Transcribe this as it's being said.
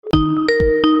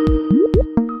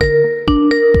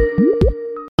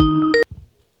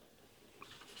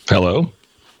Hello?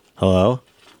 Hello?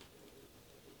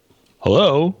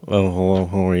 Hello? Oh, hello.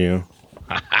 How are you?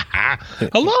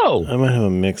 Hello? I might have a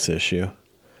mix issue.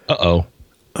 Uh-oh.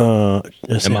 Am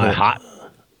I hot?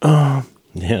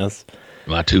 Yes.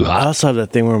 Am I too I hot? also have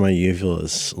that thing where my uvula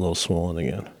is a little swollen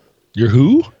again. Your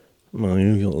who? My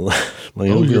uvula. My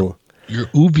Oh, uvula. your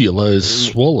uvula is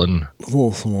swollen. A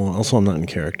little swollen. Also, I'm not in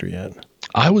character yet.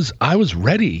 I was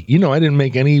ready. You know, I didn't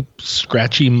make any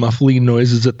scratchy, muffly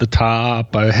noises at the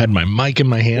top. I had my mic in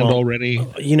my hand already.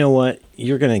 You know what?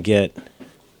 You're gonna get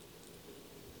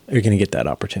that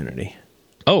opportunity.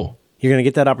 Oh. You're gonna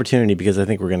get that opportunity because I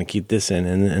think we're gonna keep this in,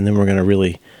 and then we're gonna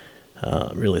really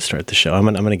start the show. I'm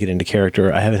gonna get into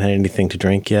character. I haven't had anything to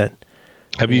drink yet.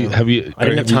 Have you? I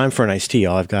didn't have time for an iced tea.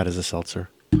 All I've got is a seltzer.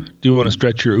 Do you want to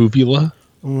stretch your uvula?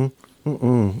 Okay, all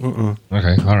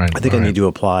right. I think I need to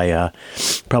apply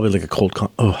probably like a cold.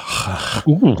 Oh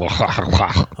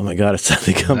my God! It's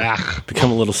become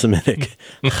a little Semitic.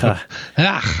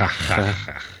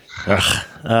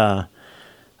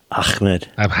 Ahmed.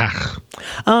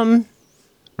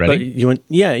 Ready? But you want?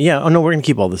 Yeah. Oh no, we're gonna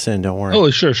keep all this in. Don't worry. Oh,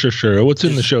 sure. What's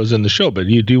in the show is in the show, but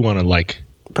you do want to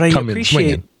come in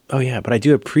swinging. Oh yeah, but I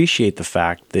do appreciate the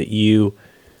fact that you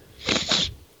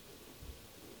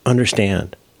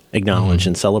understand, acknowledge,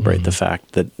 and celebrate the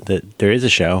fact that there is a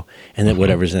show and that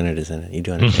whatever's in it is in it. You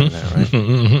do understand that, right?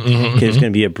 Okay, there's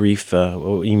going to be a brief,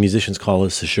 what you musicians call a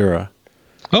caesura.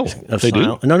 Oh, they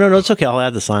do? No, it's okay. I'll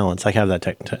add the silence. I have that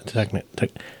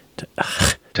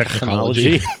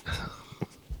technology.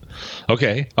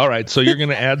 Okay, all right. So you're going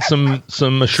to add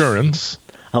some assurance.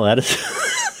 I'll add it.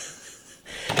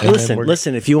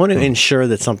 Listen. If you want to ensure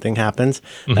that something happens,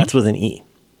 that's with an E.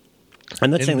 I'm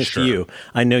not saying this to you.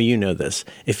 I know you know this.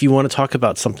 If you want to talk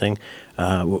about something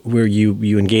where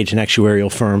you engage an actuarial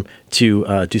firm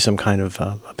to do some kind of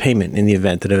payment in the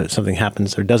event that something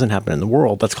happens or doesn't happen in the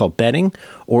world, that's called betting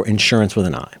or insurance with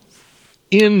an I.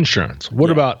 Insurance. What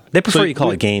about? They prefer you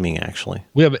call it gaming, actually.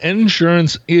 We have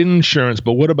insurance,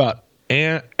 but what about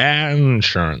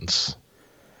insurance?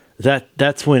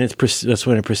 That's when it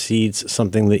precedes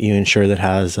something that you insure that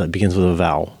has begins with a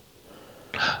vowel.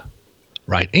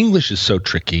 Right. English is so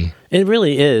tricky. It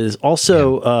really is.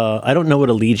 Also, I don't know what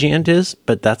Allegiant is,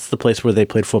 but that's the place where they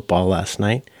played football last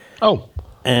night. Oh.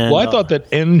 And, I thought that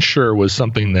ensure was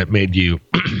something that made you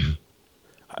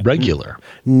regular.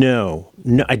 No,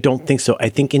 I don't think so. I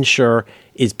think Ensure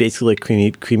is basically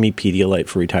creamy Pedialyte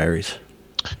for retirees.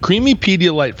 Creamy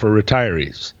Pedialyte for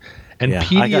retirees. And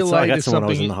Pedialyte I got is someone something... I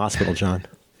was in the hospital, John.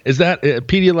 Is that...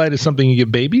 Pedialyte is something you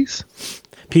give babies?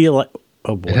 Pedialyte...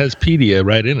 Oh, boy. It has pedia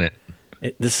right in it.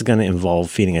 This is going to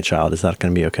involve feeding a child. Is that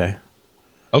going to be okay?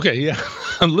 Okay, yeah.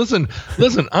 Listen,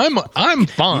 I'm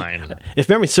fine. If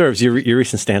memory serves, your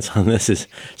recent stance on this is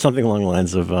something along the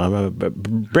lines of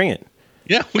bring it.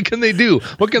 Yeah, what can they do?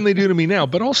 What can they do to me now?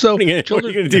 But also, what are you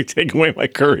going to do? Take away my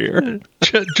career?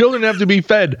 Children have to be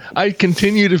fed. I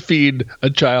continue to feed a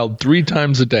child 3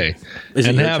 times a day.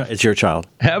 It's your child?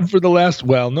 Have for the last,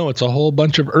 no, it's a whole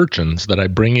bunch of urchins that I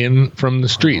bring in from the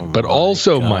street, but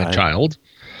also my child.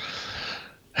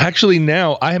 Actually,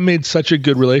 now I have made such a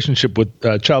good relationship with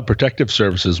Child Protective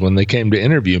Services when they came to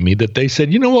interview me that they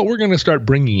said, you know what, we're going to start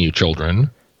bringing you children.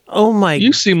 Oh, my.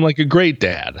 You seem like a great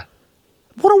dad.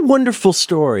 What a wonderful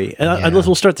story. And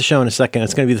we'll start the show in a second.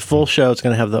 It's going to be the full show. It's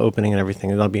going to have the opening and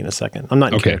everything. That'll be in a second. I'm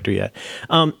not in character yet.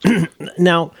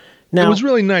 Now, it was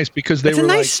really nice because it's a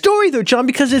nice story, though, John,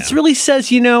 because it really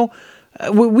says,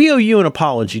 we owe you an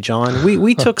apology, John.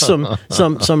 We took some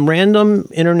random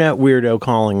internet weirdo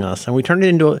calling us, and we turned it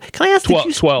into Can I ask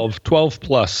 12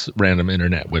 plus random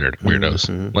internet weirdos.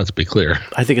 Mm-hmm. Let's be clear.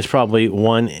 I think it's probably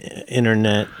one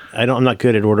internet. I'm not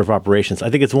good at order of operations. I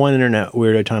think it's one internet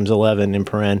weirdo times 11 in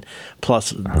paren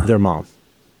plus their mom.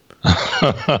 Mom,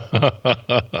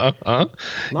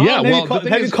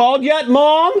 have you called yet,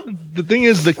 Mom? The thing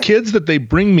is, the kids that they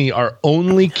bring me are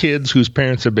only kids whose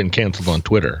parents have been canceled on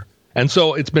Twitter. And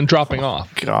so it's been dropping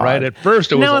off. God. Right? At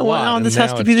first it was a lot. This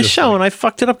has to be the show, and I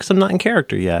fucked it up because I'm not in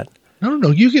character yet. No.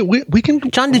 We can.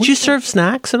 John, did you serve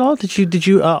snacks at all? Did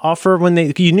you offer when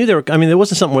you knew they were? I mean, there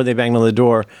wasn't something where they banged on the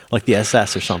door like the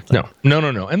SS or something.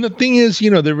 No. And the thing is,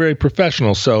 they're very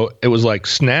professional. So it was like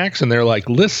snacks, and they're like,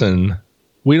 listen,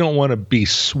 we don't want to be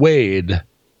swayed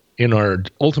in our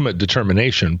ultimate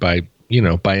determination by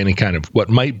any kind of what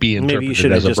might be interpreted as a bribe. Maybe you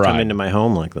should have just come into my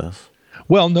home like this.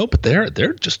 Well, no, but they're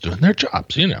just doing their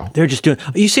jobs, They're just doing.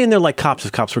 Are you saying they're like cops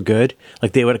if cops were good?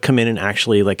 Like they would come in and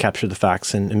actually like capture the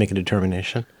facts and make a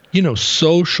determination?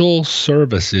 Social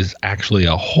service is actually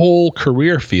a whole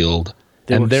career field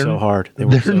They work so hard.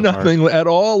 They're nothing at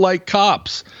all like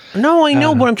cops. No, I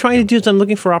know. What I'm trying to do is I'm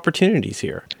looking for opportunities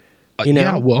here. You know?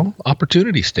 Yeah, well,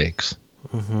 opportunity stakes.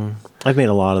 Mm-hmm. I've made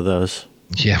a lot of those.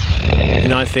 Yeah.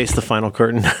 I face the final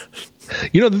curtain.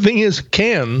 The thing is,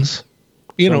 cans,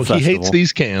 he hates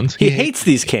these cans. He hates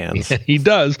these cans. Yeah, he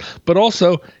does. But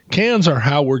also, cans are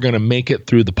how we're going to make it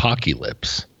through the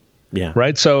pocky-lips. Yeah.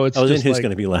 Right? So it's then who's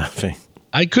going to be laughing?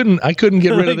 I couldn't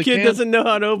get rid of the kid can. Doesn't know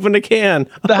how to open a can.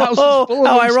 The house is full of them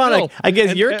how ironic. Still. I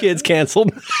guess your kid's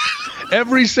canceled.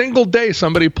 Every single day,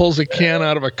 somebody pulls a can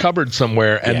out of a cupboard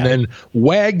somewhere and then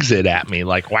wags it at me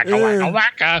like wacka, wacka,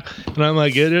 wacka. And I'm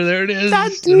like, there it is.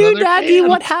 That's new, Daddy. Can.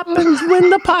 What happens when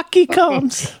the pocky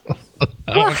comes?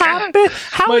 What happened?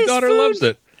 My daughter loves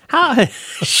it. How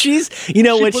she's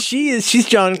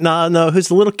John. No, who's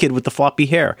the little kid with the floppy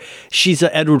hair? She's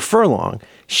Edward Furlong.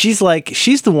 She's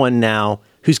the one now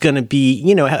who's going to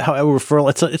be, how Edward Furlong.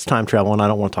 It's time travel, and I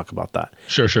don't want to talk about that.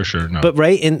 Sure. No. But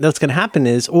right, and what's going to happen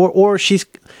is, or she's.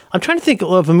 I'm trying to think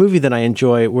of a movie that I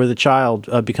enjoy where the child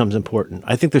becomes important.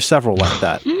 I think there's several like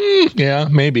that. Yeah,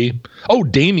 maybe. Oh,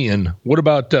 Damien. What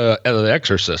about The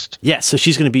Exorcist? Yeah, so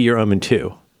she's going to be your Omen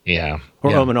too. Yeah,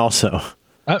 or Omen also.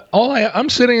 I'm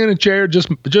sitting in a chair, just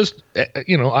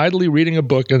idly reading a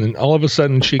book, and then all of a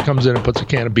sudden she comes in and puts a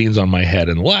can of beans on my head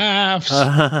and laughs.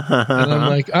 And I'm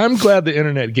like, I'm glad the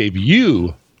internet gave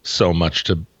you so much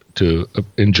to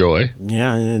enjoy.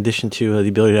 Yeah, in addition to the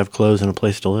ability to have clothes and a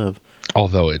place to live.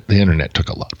 Although the internet took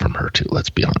a lot from her too. Let's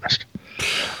be honest.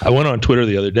 I went on Twitter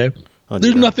the other day.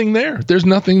 There's nothing there. There's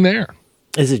nothing there.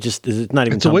 Is it not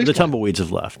even the tumbleweeds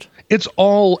have left? It's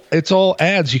all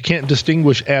ads. You can't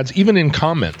distinguish ads, even in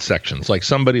comment sections. Like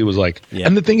somebody was like,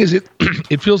 and the thing is,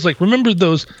 it feels like, remember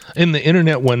those in the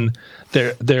internet when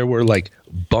there were like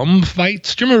bum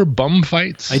fights? Do you remember bum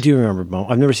fights? I do remember bum.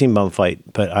 I've never seen bum fight,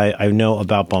 but I know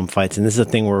about bum fights. And this is a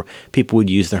thing where people would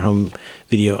use their home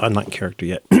video. I'm not in character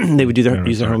yet. They would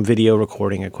use their home video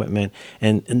recording equipment.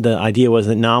 And the idea was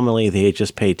that nominally they had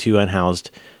just paid two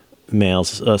unhoused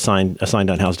males assigned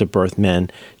unhoused at birth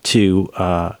men to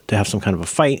have some kind of a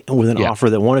fight with an offer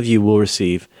that one of you will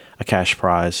receive a cash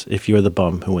prize if you're the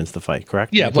bum who wins the fight.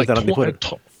 Correct? Yeah, like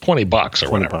 $20 or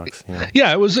whatever. $20,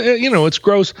 yeah, it was. It's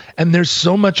gross, and there's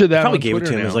so much of that. Probably gave it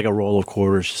to him as like a roll of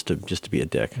quarters just to be a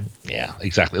dick. Yeah,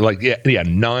 exactly. Like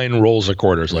 9 rolls of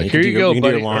quarters. Like here you go, you can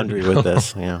buddy. do your laundry with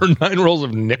this. Yeah. Or 9 rolls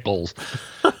of nickels.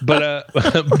 But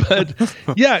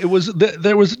yeah, it was.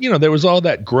 There was all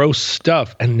that gross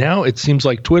stuff, and now it seems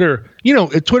like Twitter.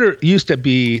 Twitter used to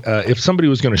be if somebody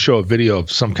was going to show a video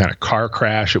of some kind of car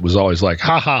crash, it was always like,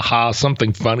 ha ha ha,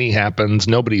 something funny happens,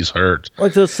 nobody's hurt.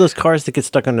 Like those cars that get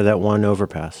stuck under that one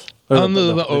overpass. On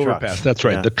the overpass, trucks. That's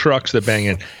right. Yeah. The trucks that bang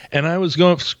in. And I was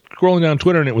scrolling down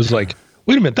Twitter, and it was like,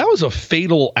 wait a minute, that was a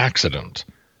fatal accident.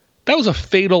 That was a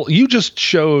fatal. You just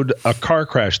showed a car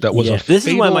crash that was a fatal accident.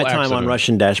 This is why my time on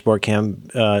Russian Dashboard Cam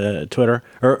Twitter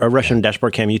or Russian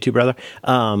Dashboard Cam YouTube rather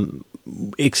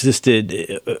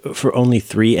existed for only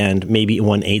 3 and maybe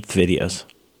 1/8 videos.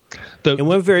 It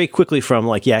went very quickly from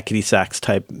like yakety sax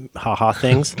type haha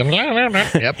things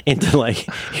into like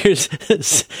here's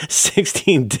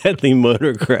 16 deadly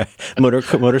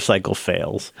motorcycle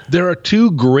fails. There are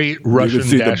 2 great Russian you can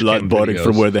see dash the blood boarding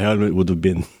from where the helmet would have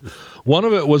been. One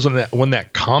of it was when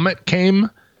that comet came,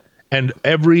 and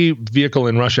every vehicle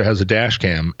in Russia has a dash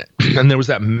cam, and there was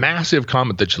that massive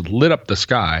comet that just lit up the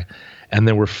sky, and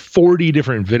there were 40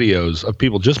 different videos of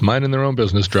people just minding their own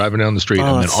business, driving down the street,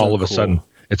 and then all of a sudden,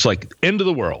 it's like end of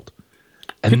the world.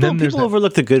 And then people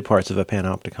overlook the good parts of a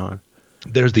Panopticon.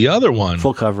 There's the other one,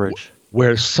 full coverage,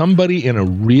 where somebody in a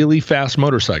really fast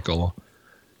motorcycle,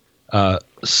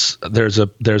 there's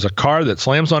a car that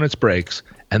slams on its brakes,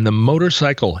 and the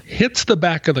motorcycle hits the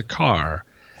back of the car,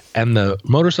 and the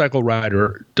motorcycle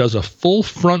rider does a full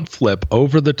front flip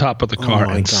over the top of the car,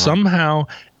 and somehow,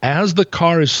 as the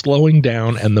car is slowing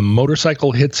down and the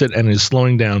motorcycle hits it and is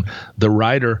slowing down, the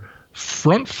rider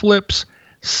front flips,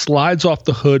 slides off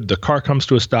the hood, the car comes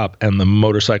to a stop, and the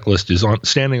motorcyclist is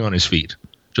standing on his feet,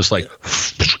 just like,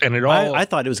 and it all. I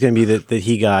thought it was going to be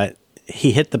that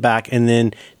he hit the back and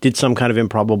then did some kind of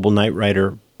improbable Knight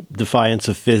Rider defiance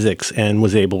of physics and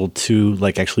was able to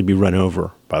like actually be run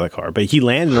over by the car, but he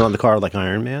landed on the car like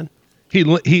Iron Man.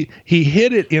 He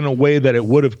hit it in a way that it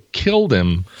would have killed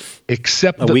him,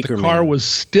 except that the car was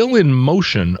still in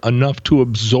motion enough to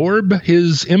absorb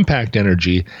his impact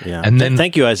energy. Yeah. And then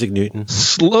thank you, Isaac Newton.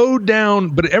 Slowed down,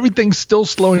 but everything's still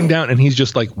slowing down, and he's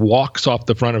just like walks off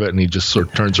the front of it, and he just sort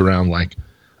of turns around like,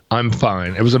 I'm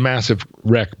fine. It was a massive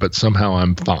wreck, but somehow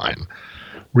I'm fine.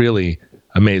 Really,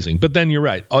 Amazing. But then you're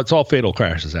right. Oh, it's all fatal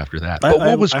crashes after that.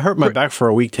 I hurt my back for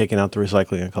a week taking out the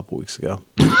recycling a couple weeks ago.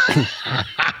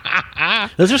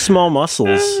 Those are small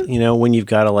muscles, when you've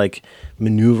got to like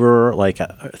maneuver like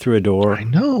through a door. I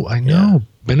know. Yeah.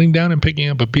 Bending down and picking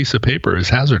up a piece of paper is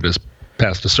hazardous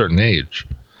past a certain age.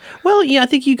 Well, yeah, I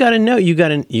think you got to know. You got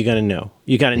to know.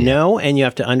 You got to know, and you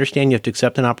have to understand. You have to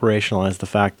accept and operationalize the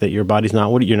fact that your body's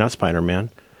not what you're not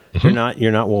Spider-Man. Mm-hmm.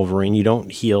 You're not Wolverine. You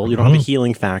don't heal. You don't have a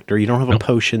healing factor. You don't have a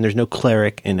potion. There's no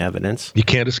cleric in evidence. You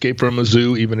can't escape from a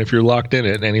zoo even if you're locked in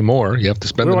it anymore. You have to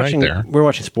spend the night there. We were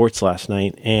watching sports last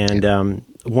night, and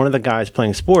one of the guys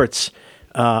playing sports.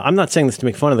 I'm not saying this to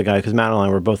make fun of the guy because Matt and I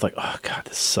were both like, "Oh God,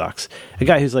 this sucks." A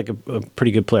guy who's like a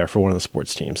pretty good player for one of the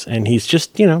sports teams, and he's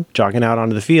just jogging out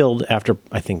onto the field after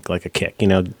I think like a kick.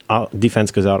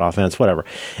 Defense goes out, offense, whatever,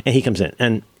 and he comes in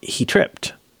and he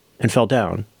tripped and fell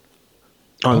down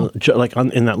in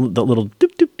that little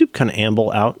doop doop doop kind of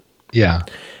amble out. Yeah,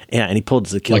 and he pulled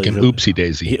his Achilles like an oopsie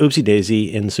daisy. Oopsie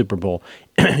daisy in the Super Bowl.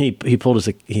 he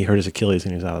hurt his Achilles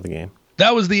and he was out of the game.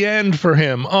 That was the end for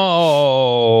him.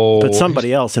 Oh. But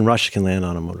somebody else in Russia can land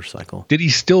on a motorcycle. Did he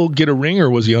still get a ring or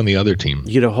was he on the other team?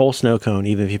 You get a whole snow cone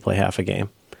even if you play half a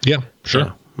game. Yeah, sure.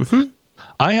 Yeah. Mm-hmm.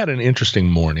 I had an interesting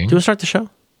morning. Do you want to start the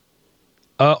show?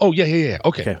 Yeah.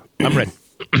 Okay. I'm ready.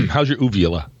 How's your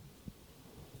uvula?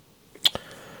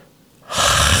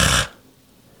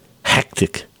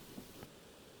 Hectic.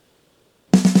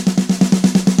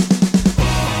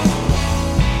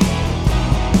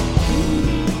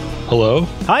 Hello?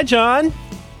 Hi, John.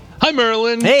 Hi,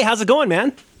 Merlin. Hey, how's it going,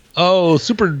 man? Oh,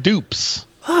 super dupes.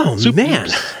 Oh, super man.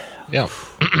 Dupes. Yeah.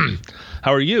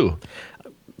 How are you?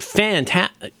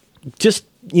 Fantastic. Just,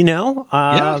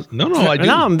 I do. No,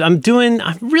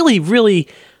 I'm really,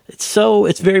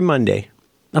 it's very Monday.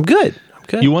 I'm good.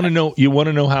 You want to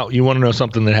know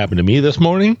something that happened to me this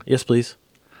morning? Yes, please.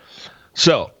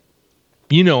 So,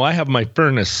 I have my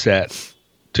furnace set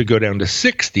to go down to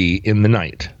 60 in the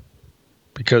night.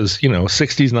 Because,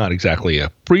 60 is not exactly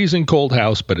a freezing cold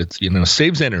house, but it's,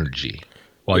 saves energy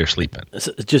while you're sleeping.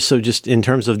 Just in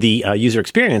terms of the user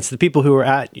experience, the people who are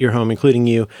at your home, including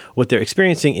you, what they're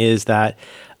experiencing is that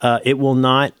it will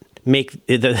not make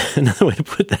another way to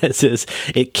put this is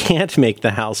it can't make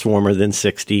the house warmer than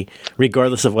 60,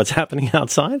 regardless of what's happening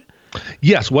outside.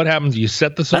 Yes. What happens? You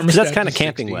set the thermostat. That's kind of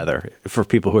camping weather for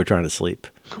people who are trying to sleep.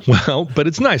 Well, but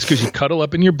it's nice because you cuddle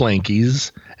up in your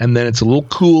blankies, and then it's a little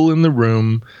cool in the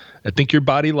room. I think your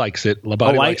body likes it.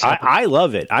 I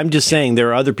love it. I'm just saying there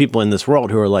are other people in this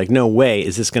world who are like, no way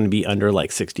is this going to be under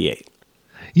like 68.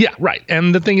 Yeah, right.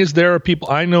 And the thing is, there are people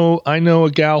I know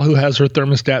a gal who has her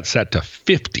thermostat set to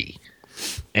 50.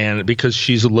 And because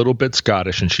she's a little bit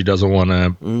Scottish and she doesn't want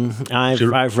to...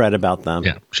 I've read about them.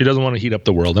 Yeah, she doesn't want to heat up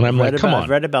the world. And I'm like, come on. I've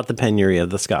read about the Penury of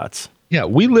the Scots. Yeah,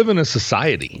 we live in a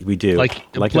society. We do.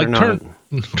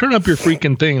 Turn up your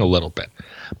freaking thing a little bit.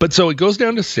 But so it goes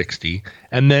down to 60.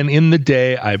 And then in the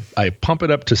day, I pump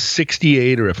it up to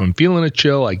 68. Or if I'm feeling a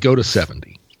chill, I go to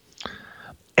 70.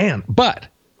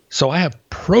 So I have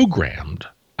programmed.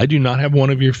 I do not have one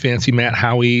of your fancy Matt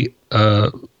Howie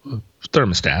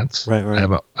thermostats. Right.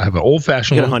 I have an old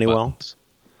fashioned. You get a Honeywell.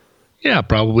 Yeah,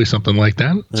 probably something like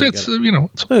that. So it's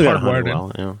hardwired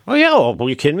in. Yeah. Oh yeah. Well, are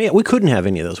you kidding me? We couldn't have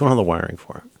any of those. We don't have the wiring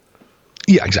for it.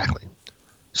 Yeah, exactly.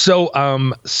 So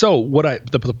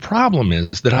the problem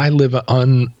is that I live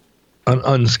an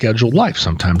unscheduled life.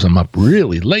 Sometimes I'm up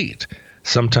really late.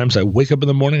 Sometimes I wake up in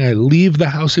the morning. I leave the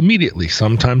house immediately.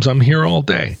 Sometimes I'm here all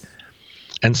day.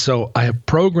 And so I have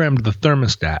programmed the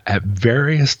thermostat at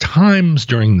various times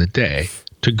during the day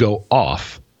to go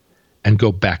off and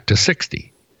go back to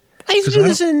 60. I used to do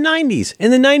this in the 90s.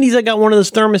 In the 90s, I got one of those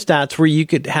thermostats where you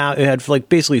could have, it had like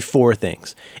basically four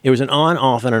things. It was an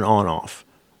on-off and an on-off,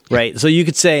 right? So you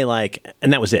could say like,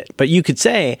 and that was it. But you could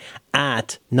say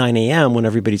at 9 a.m. when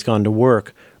everybody's gone to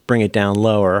work, bring it down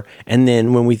lower. And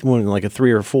then when like a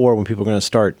 3 or 4, when people are going to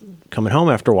start coming home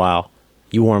after a while,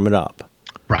 you warm it up.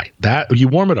 Right. That you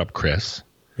warm it up, Chris.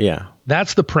 Yeah.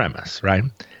 That's the premise, right?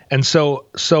 And so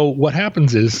what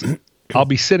happens is I'll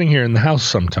be sitting here in the house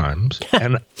sometimes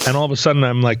and all of a sudden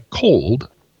I'm like cold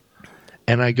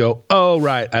and I go, oh,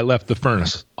 right, I left the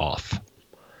furnace off.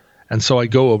 And so I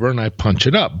go over and I punch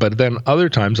it up. But then other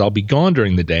times I'll be gone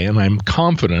during the day and I'm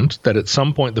confident that at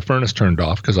some point the furnace turned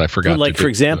off because I forgot. Like, for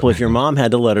example, if your mom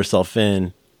had to let herself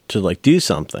in to like do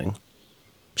something,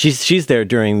 she's there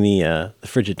during the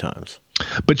frigid times.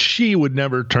 But she would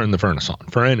never turn the furnace on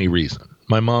for any reason.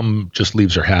 My mom just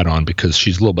leaves her hat on because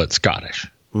she's a little bit Scottish.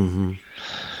 Mm-hmm.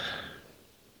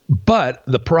 But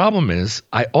the problem is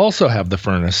I also have the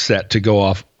furnace set to go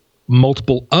off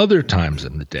multiple other times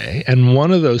in the day. And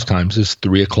one of those times is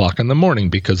 3 o'clock in the morning,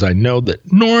 because I know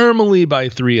that normally by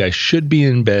 3 I should be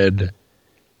in bed.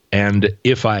 And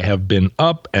if I have been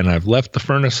up and I've left the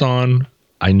furnace on,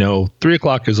 I know 3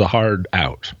 o'clock is a hard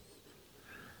out.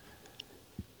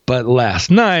 But last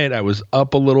night I was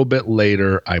up a little bit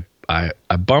later. I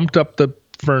bumped up the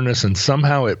furnace and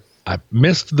somehow I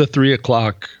missed the 3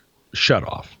 o'clock shut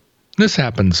off. This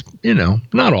happens,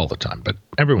 not all the time, but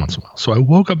every once in a while. So I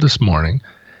woke up this morning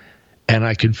and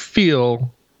I could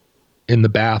feel in the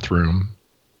bathroom,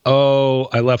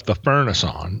 I left the furnace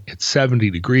on. It's 70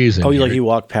 degrees in here. You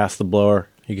walked past the blower.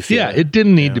 You could feel it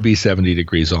didn't need to be 70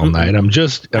 degrees all night. I'm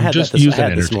just using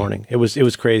energy. This morning. It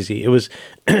was crazy. It was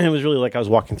really like I was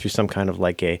walking through some kind of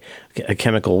like a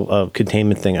chemical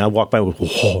containment thing. I walked by with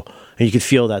whoa, and you could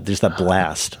feel that there's that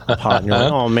blast of hot, and you're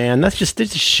like, oh man, they're just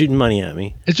shooting money at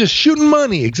me. It's just shooting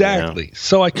money, exactly. Yeah.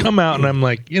 So I come out and I'm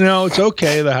like, it's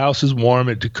okay. The house is warm.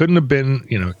 It couldn't have been,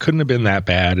 that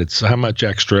bad. It's how much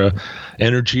extra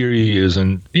energy are you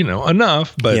using?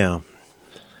 Enough, but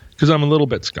because I'm a little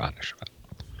bit Scottish.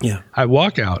 Yeah. I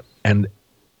walk out and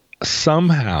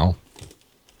somehow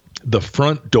the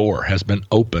front door has been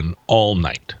open all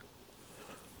night.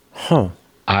 Huh.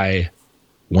 I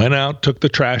went out, took the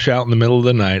trash out in the middle of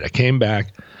the night. I came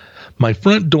back. My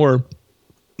front door,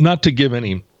 not to give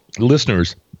any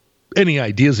listeners any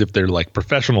ideas if they're like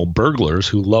professional burglars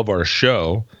who love our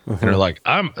show and are like,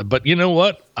 but you know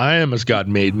what? I am as God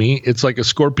made me. It's like a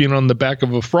scorpion on the back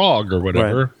of a frog or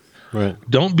whatever. Right.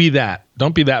 Don't be that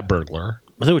burglar.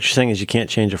 I think what you're saying is you can't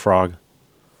change a frog.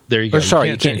 There you go.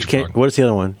 You can't. What is the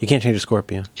other one? You can't change a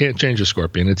scorpion. Can't change a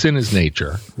scorpion. It's in his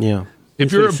nature. Yeah.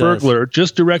 If you're a burglar,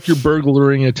 just direct your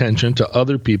burglaring attention to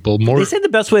other people. They say the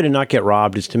best way to not get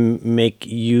robbed is to make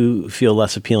you feel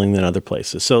less appealing than other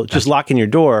places. So just locking your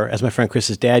door, as my friend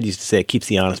Chris's dad used to say, it keeps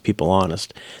the honest people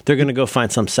honest. They're going to go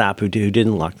find some sap who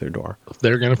didn't lock their door.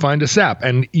 They're going to find a sap.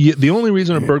 And the only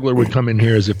reason a burglar would come in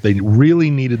here is if they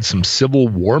really needed some Civil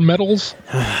War medals.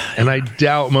 And I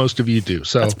doubt most of you do.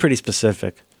 So that's pretty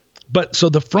specific. But so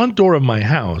the front door of my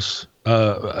house,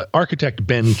 architect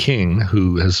Ben King,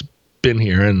 who has been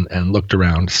here and looked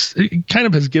around, it kind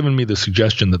of has given me the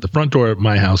suggestion that the front door of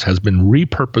my house has been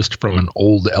repurposed from an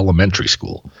old elementary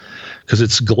school, because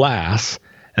it's glass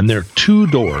and there are two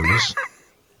doors,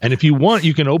 and if you want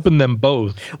you can open them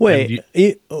both. Wait,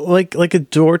 like a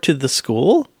door to the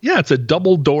school? Yeah, it's a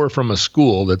double door from a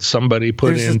school that somebody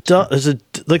put in. There's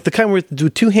like the kind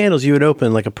with two handles you would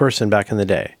open like a person back in the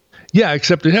day. Yeah,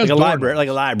 except it has like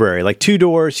a library, like two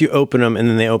doors. You open them and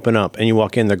then they open up, and you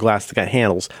walk in. They're glass. They got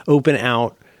handles. Open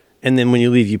out, and then when you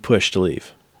leave, you push to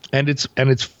leave. And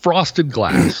it's frosted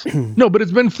glass. No, but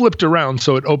it's been flipped around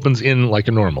so it opens in like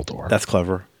a normal door. That's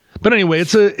clever. But anyway,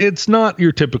 it's not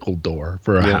your typical door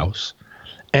for a house,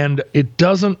 and it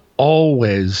doesn't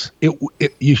always.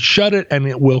 You shut it and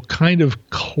it will kind of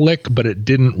click, but it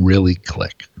didn't really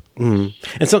click. And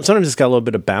sometimes it's got a little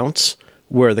bit of bounce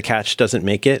where the catch doesn't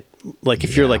make it. Like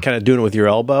if you're like kind of doing it with your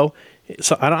elbow.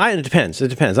 So it depends. It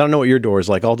depends. I don't know what your door is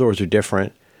like. All doors are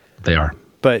different. They are.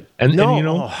 But and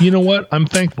you know what? I'm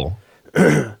thankful.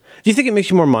 Do you think it makes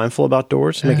you more mindful about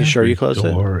doors, making sure you close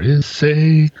it? Door is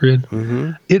sacred.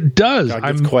 Mm-hmm. It does.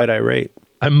 I'm quite irate.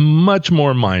 I'm much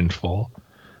more mindful.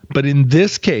 But in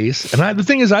this case, and the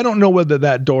thing is, I don't know whether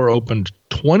that door opened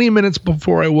 20 minutes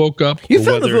before I woke up. You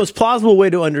found the most plausible way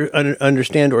to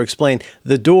understand or explain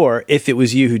the door if it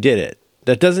was you who did it.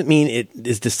 That doesn't mean it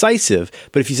is decisive.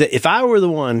 But if you say, if I were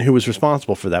the one who was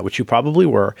responsible for that, which you probably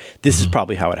were, this is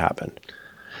probably how it happened.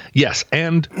 Yes.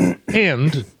 And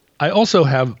I also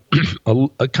have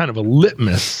a kind of a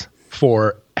litmus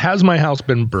for, has my house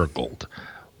been burgled?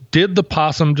 Did the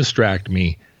possum distract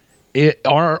me?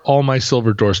 Are all my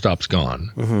silver doorstops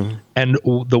gone? Mm-hmm. And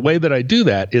the way that I do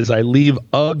that is I leave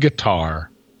a guitar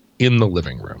in the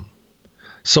living room.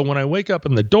 So when I wake up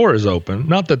and the door is open,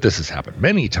 not that this has happened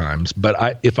many times,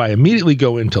 but if I immediately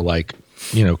go into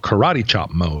karate chop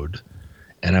mode,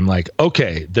 and I'm like,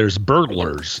 okay, there's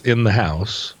burglars in the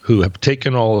house who have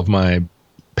taken all of my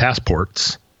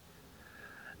passports.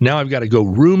 Now I've got to go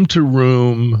room to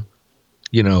room,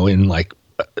 in like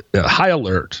a high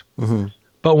alert. Mm-hmm.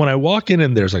 But when I walk in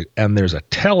and there's a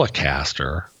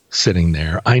Telecaster sitting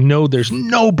there, I know there's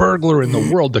no burglar in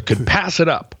the world that could pass it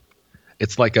up.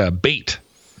 It's like a bait.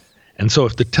 And so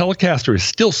if the Telecaster is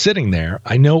still sitting there,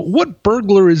 I know what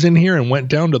burglar is in here and went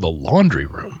down to the laundry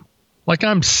room. Like,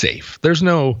 I'm safe. There's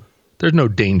no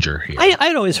danger here.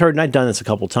 I'd always heard, and I've done this a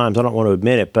couple of times, I don't want to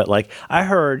admit it, but like I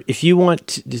heard if you want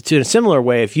to in a similar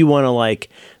way, if you want to like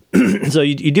So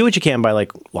you do what you can by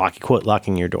like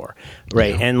locking your door,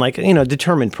 right? Yeah. And like, you know, a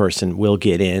determined person will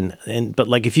get in. But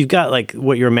like if you've got like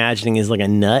what you're imagining is like a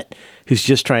nut who's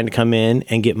just trying to come in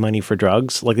and get money for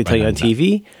drugs, like they tell you on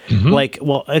TV, like,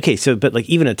 well, okay, so but like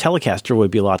even a Telecaster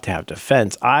would be a lot to have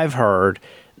defense. I've heard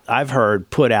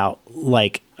put out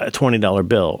like a $20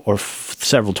 bill or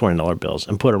several $20 bills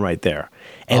and put them right there.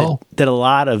 And that a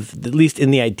lot of, at least in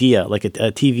the idea, like a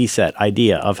TV set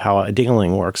idea of how a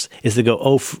ding-a-ling works, is to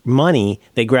go, money,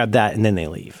 they grab that and then they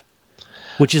leave.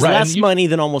 Which is less money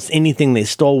than almost anything they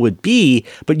stole would be,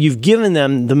 but you've given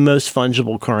them the most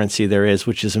fungible currency there is,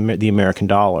 which is the American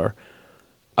dollar.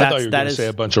 I thought you were going to say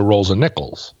a bunch of rolls of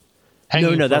nickels.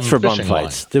 No, that's for bum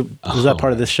fights. Was that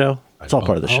part of this show? It's all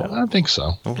part of the show. I think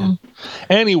so. Okay.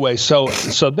 Anyway, so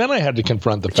then I had to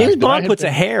confront the fact James Bond puts a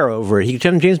hair over it.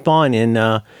 James Bond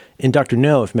in Dr.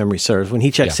 No, if memory serves, when he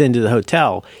checks into the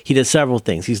hotel, he does several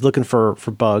things. He's looking for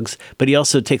bugs, but he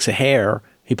also takes a hair.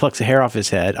 He plucks a hair off his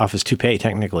head, off his toupee,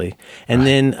 technically, and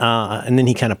then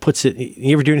he kind of puts it.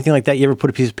 You ever do anything like that? You ever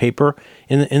put a piece of paper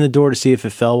in the door to see if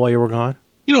it fell while you were gone?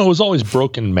 You know, it was always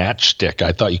broken matchstick.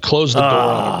 I thought you close the door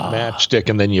on a matchstick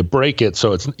and then you break it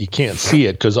so you can't see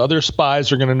it because other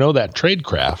spies are going to know that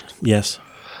tradecraft. Yes.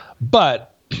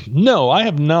 But no, I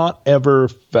have not ever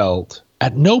felt,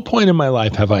 at no point in my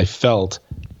life have I felt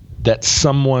that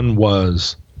someone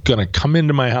was going to come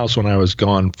into my house when I was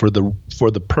gone for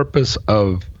the purpose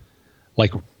of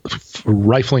like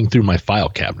rifling through my file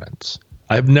cabinets.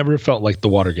 I've never felt like the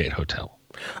Watergate Hotel.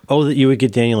 Oh, that you would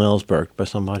get Daniel Ellsberg by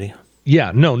somebody.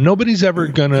 Yeah, no, nobody's ever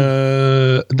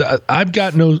gonna.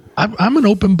 I'm an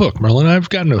open book, Merlin. I've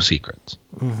got no secrets.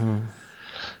 Mm-hmm.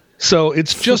 So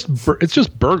it's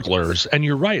just burglars. And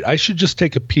you're right. I should just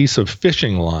take a piece of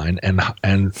fishing line and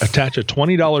attach a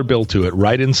 $20 bill to it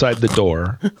right inside the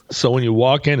door. So when you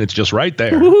walk in, it's just right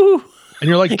there. Woo! And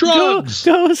you're like, drugs,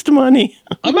 ghost money.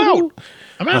 I'm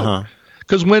out.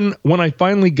 Because when I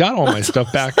finally got all my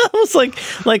stuff back, it was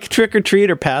like trick or treat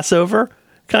or Passover.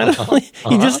 Kind of,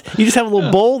 you just have a little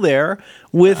bowl there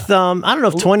with I don't know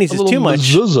if 20s is too much.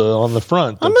 Mezuzah on the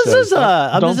front. A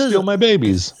mezuzah. Don't steal my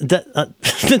babies. Is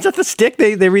that the stick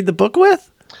they read the book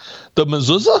with? The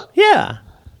mezuzah? Yeah.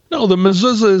 No, the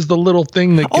mezuzah is the little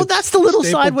thing that gets that's the little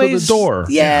sideways to the door.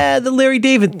 Yeah, the Larry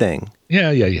David thing.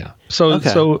 Yeah. So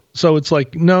it's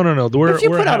like no. If you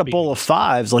put out a bowl of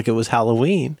fives like it was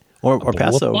Halloween. Or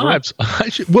Passover.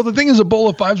 Well, the thing is, a bowl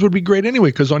of fives would be great anyway,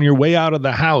 because on your way out of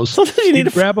the house,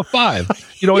 you'd grab a five.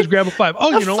 You'd always grab a five.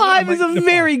 Oh, you know, five is a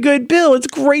very good bill. It's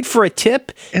great for a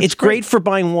tip. It's great for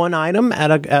buying one item at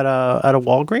a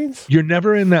Walgreens. You're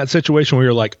never in that situation where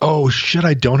you're like, oh shit,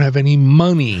 I don't have any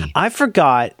money. I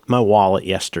forgot my wallet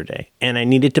yesterday, and I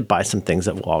needed to buy some things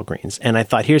at Walgreens. And I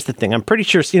thought, here's the thing. I'm pretty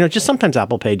sure, just sometimes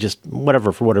Apple Pay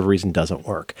for whatever reason doesn't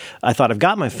work. I thought, I've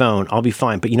got my phone. I'll be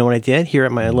fine. But you know what I did here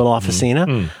at my little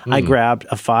officina? I grabbed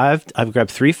a five. I've grabbed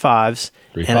three fives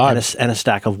and a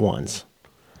stack of ones.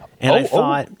 And I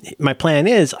thought, my plan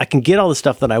is I can get all the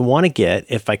stuff that I want to get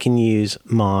if I can use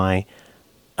my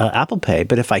Apple Pay.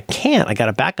 But if I can't, I got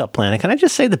a backup plan. And can I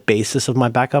just say the basis of my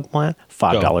backup plan?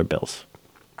 $5 bills.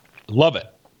 Love it.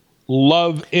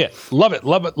 Love it. Love it.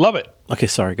 Love it. Love it. Okay,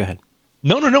 sorry. Go ahead.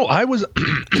 No. I was.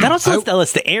 That also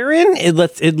lets the air in. It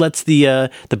lets the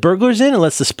burglars in. It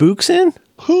lets the spooks in.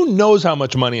 Who knows how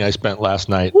much money I spent last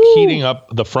night heating up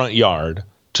the front yard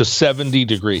to 70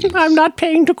 degrees. I'm not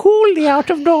paying to cool the out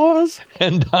of doors.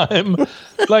 And I'm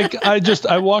like,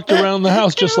 I walked around the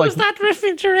house just like that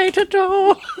refrigerator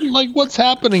door. Like, what's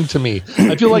happening to me?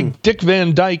 I feel like Dick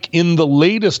Van Dyke in the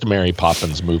latest Mary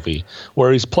Poppins movie,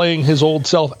 where he's playing his old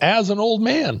self as an old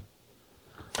man.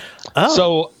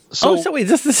 Oh, so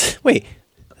wait,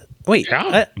 wait.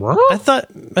 Yeah. I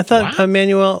thought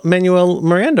Manuel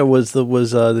Miranda was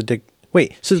the Dick.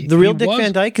 Wait, so the real Dick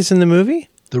Van Dyke is in the movie?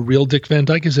 The real Dick Van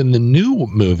Dyke is in the new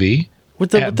movie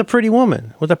with the pretty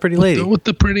woman, with the pretty lady, with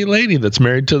the pretty lady that's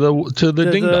married to the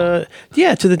ding dong.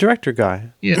 Yeah, to the director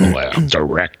guy. Yeah, well,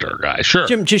 director guy, sure.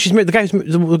 Jim, she's married.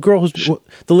 The girl who's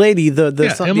the lady.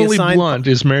 Emily Blunt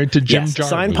is married to Jim Jarmusch.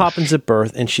 Signed Poppins at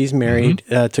birth, and she's married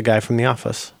to guy from The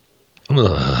Office.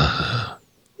 Yeah,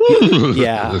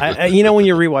 when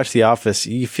you rewatch The Office,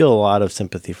 you feel a lot of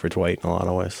sympathy for Dwight in a lot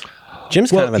of ways.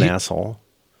 Jim's kind of an asshole.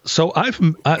 So I've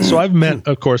met.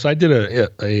 Of course, I did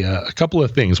a couple of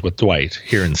things with Dwight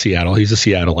here in Seattle. He's a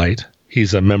Seattleite.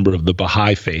 He's a member of the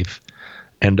Baha'i faith,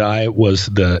 and I was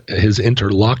his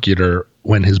interlocutor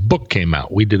when his book came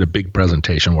out. We did a big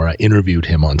presentation where I interviewed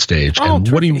him on stage.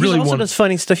 And what he really does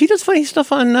funny stuff. He does funny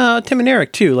stuff on Tim and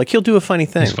Eric too. Like he'll do a funny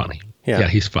thing. He's funny. Yeah,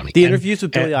 he's funny. The interviews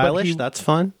with Billie Eilish, that's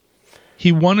fun.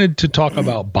 He wanted to talk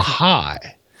about Baha'i.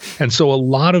 And so a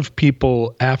lot of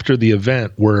people after the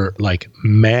event were like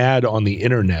mad on the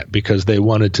internet because they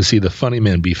wanted to see the funny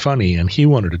man be funny, and he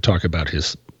wanted to talk about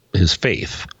his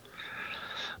faith.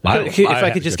 If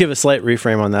I could just give a slight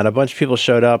reframe on that, a bunch of people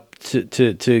showed up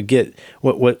to get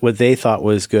what they thought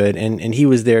was good, and he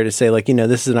was there to say, like,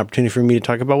 this is an opportunity for me to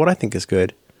talk about what I think is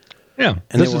good. Yeah,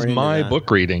 and this is my book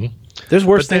reading. There's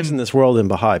worse things in this world than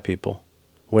Baha'i people.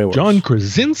 Way worse. John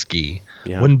Krasinski,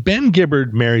 when Ben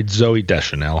Gibbard married Zooey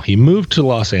Deschanel, he moved to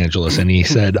Los Angeles, and he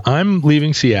said, I'm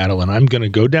leaving Seattle, and I'm going to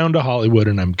go down to Hollywood,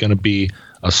 and I'm going to be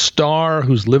a star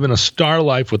who's living a star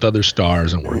life with other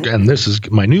stars, and this is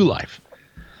my new life.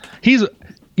 He's,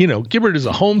 Gibbard is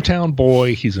a hometown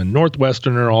boy. He's a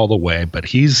Northwesterner all the way, but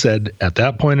he's said at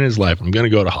that point in his life, I'm going to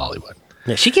go to Hollywood.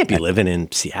 Yeah, she can't be living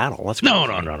in Seattle. That's no.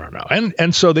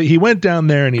 And so he went down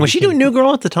there, and was she doing New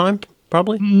Girl at the time?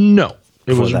 Probably no.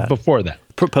 It was before that.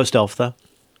 Post Elf, though.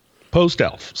 Post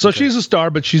Elf. So she's a star,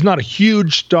 but she's not a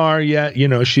huge star yet.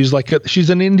 She's like she's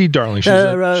an indie darling. She's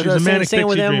a manic pixie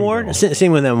dream girl.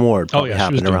 Same with M. Ward. Oh yeah,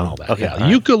 she was doing all that. Okay, yeah.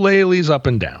 Ukuleles up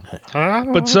and down.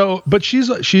 But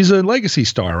she's a legacy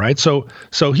star, right? So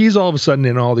he's all of a sudden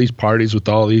in all these parties with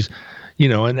all these,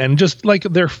 and just like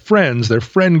their friends, their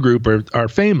friend group are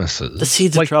famous. The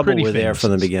seeds of trouble were there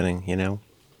from the beginning,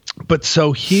 But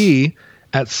so he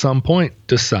at some point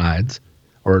decides,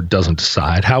 or doesn't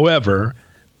decide. However,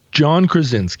 John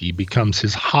Krasinski becomes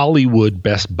his Hollywood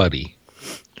best buddy.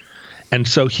 And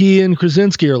so he and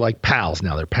Krasinski are like pals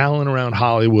now. They're palling around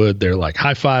Hollywood. They're like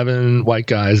high-fiving white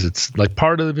guys. It's like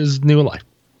part of his new life.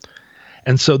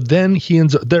 And so then he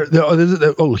and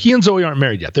Zoe aren't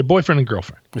married yet. They're boyfriend and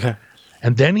girlfriend. Okay.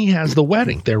 And then he has the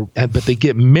wedding. But they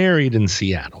get married in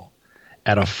Seattle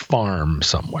at a farm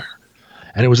somewhere.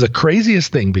 And it was the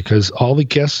craziest thing because all the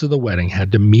guests of the wedding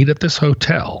had to meet at this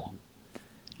hotel,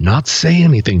 not say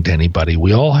anything to anybody.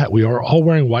 We are all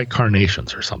wearing white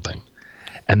carnations or something.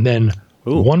 And then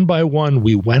one by one,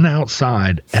 we went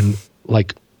outside, and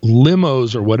like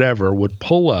limos or whatever would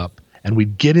pull up, and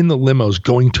we'd get in the limos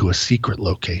going to a secret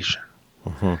location.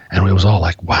 Mm-hmm. And it was all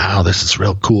like, wow, this is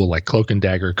real cool, like Cloak and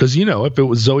Dagger. Because, if it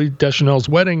was Zooey Deschanel's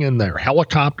wedding and their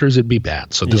helicopters, it'd be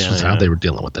bad. So this was how they were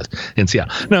dealing with this in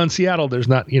Seattle. Now, in Seattle, there's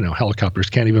not,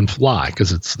 helicopters can't even fly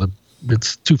because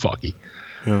it's too foggy.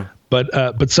 Yeah.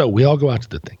 But so we all go out to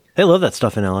the thing. They love that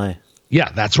stuff in L.A.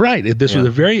 Yeah, that's right. This was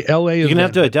a very L.A. You're gonna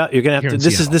have to adapt. You're gonna have to.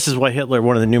 This is why Hitler.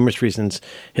 One of the numerous reasons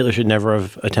Hitler should never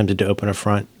have attempted to open a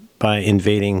front by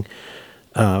invading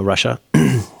Russia.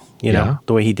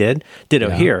 The way he did.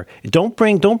 Ditto here. Don't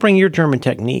bring your German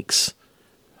techniques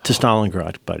to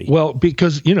Stalingrad, buddy. Well,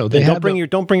 because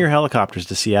don't bring your helicopters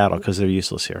to Seattle because they're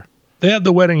useless here. They had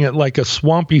the wedding at like a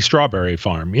swampy strawberry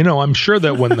farm. I'm sure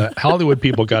that when the Hollywood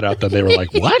people got out there, they were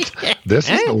like, "What? This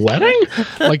is the wedding?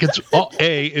 Like it's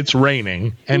it's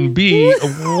raining, and B,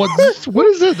 what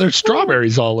is it? There's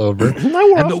strawberries all over."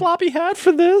 I wore a floppy hat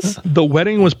for this. The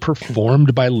wedding was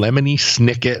performed by Lemony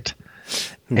Snicket.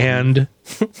 And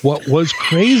what was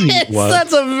crazy was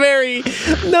that's a very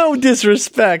no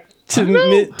disrespect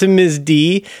to Ms.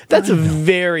 D. That's a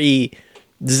very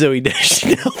Zooey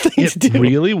Deschanel thing to do. It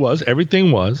really was.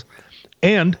 Everything was.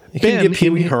 And Ben get Pee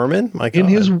Wee Herman, my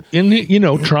God.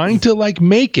 trying to like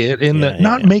make it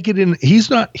make it in.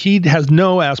 He has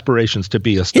no aspirations to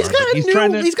be a star. He's got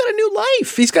a new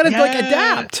life. He's got to like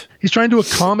adapt. He's trying to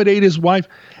accommodate his wife,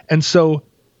 and so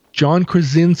John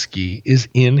Krasinski is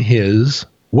in his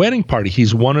wedding party.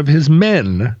 He's one of his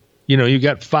men. You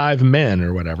got 5 men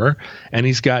or whatever, and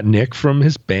he's got Nick from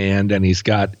his band, and he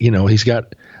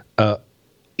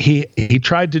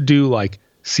tried to do like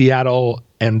Seattle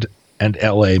and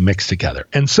LA mixed together.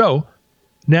 And so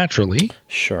naturally,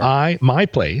 my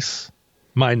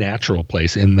natural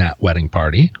place in that wedding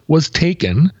party was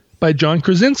taken by John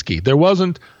Krasinski. There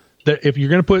wasn't if you're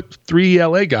going to put 3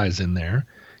 LA guys in there,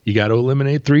 you got to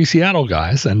eliminate 3 Seattle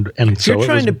guys. And so you're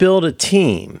trying to build a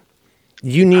team.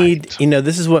 You need,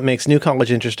 this is what makes New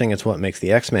College interesting. It's what makes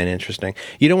the X-Men interesting.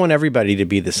 You don't want everybody to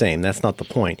be the same. That's not the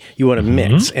point. You want a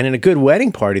mix. And in a good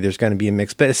wedding party, there's going to be a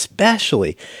mix. But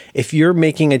especially if you're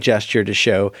making a gesture to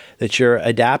show that you're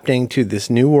adapting to this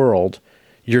new world,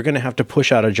 you're going to have to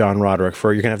push out a John Roderick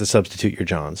you're going to have to substitute your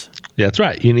Johns. Yeah, that's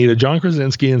right. You need a John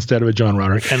Krasinski instead of a John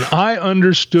Roderick. And I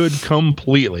understood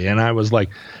completely. And I was like,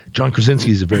 John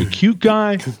Krasinski is a very cute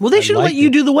guy. Well, they should let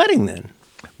you do the wedding then.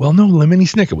 Well, no, Lemony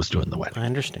Snicket was doing the wedding. I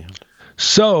understand.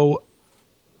 So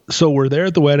we're there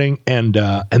at the wedding, and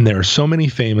there are so many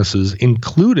famouses,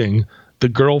 including the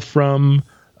girl from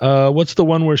what's the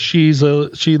one where she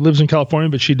lives in California,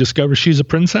 but she discovers she's a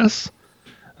princess?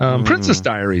 Princess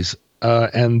Diaries.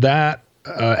 And that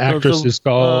actress is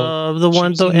called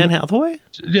Anne Hathaway.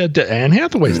 Yeah, Anne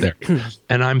Hathaway's there,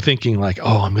 and I'm thinking like,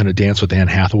 oh, I'm going to dance with Anne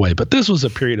Hathaway. But this was a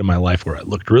period of my life where I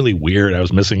looked really weird. I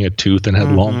was missing a tooth and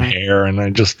had long hair, and I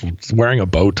just was wearing a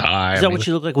bow tie. Is that what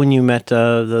you looked like when you met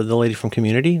the lady from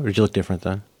Community, or did you look different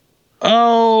then?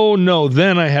 Oh no!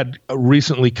 Then I had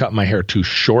recently cut my hair too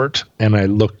short, and I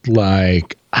looked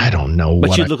like I don't know.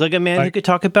 But you look like a man who could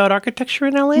talk about architecture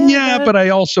in LA. Yeah, but I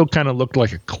also kind of looked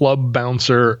like a club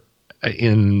bouncer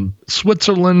in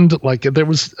Switzerland. Like there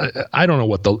was, I don't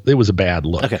know it was a bad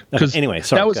look. Okay. Anyway,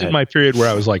 sorry. That was in my period where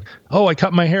I was like, oh, I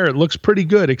cut my hair. It looks pretty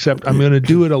good, except I'm going to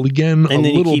do it again and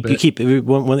a little bit. You keep,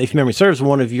 if memory serves,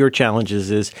 one of your challenges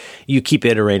is you keep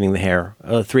iterating the hair.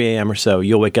 3 a.m. or so,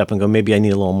 you'll wake up and go, maybe I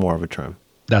need a little more of a trim.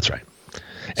 That's right. So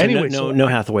anyway, no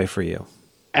Hathaway for you.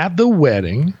 At the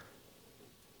wedding,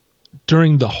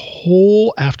 during the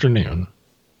whole afternoon,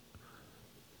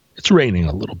 it's raining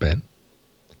a little bit.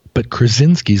 But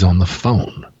Krasinski's on the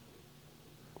phone.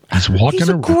 He's walking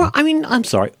around. I'm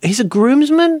sorry. He's a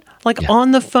groomsman,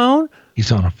 on the phone.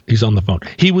 He's on the phone.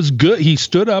 He was good. He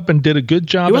stood up and did a good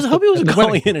job. I hope he wasn't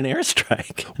calling in an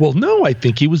airstrike. Well, no, I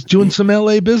think he was doing some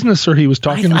LA business, or he was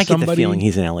talking to somebody. I get the feeling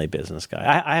he's an LA business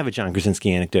guy. I have a John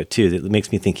Krasinski anecdote too that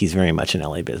makes me think he's very much an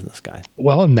LA business guy.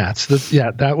 Well, and that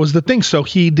was the thing. So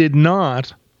he did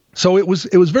not. So it was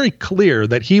very clear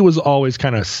that he was always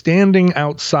kind of standing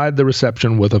outside the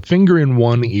reception with a finger in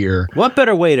one ear. What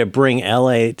better way to bring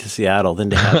LA to Seattle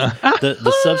than to have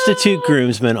the substitute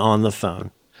groomsman on the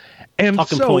phone and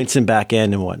talking points and back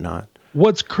end and whatnot?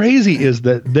 What's crazy is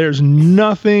that there's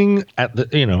nothing at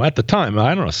the time.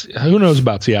 I don't know who knows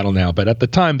about Seattle now, but at the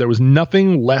time there was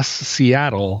nothing less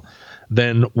Seattle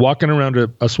than walking around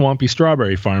a swampy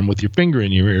strawberry farm with your finger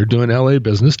in your ear doing LA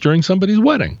business during somebody's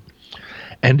wedding.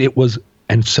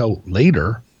 And so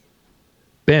later,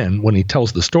 Ben, when he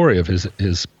tells the story of his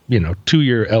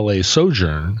 2-year LA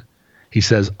sojourn, he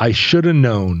says, I should have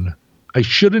known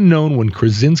when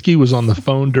Krasinski was on the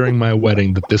phone during my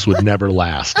wedding that this would never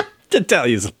last. To tell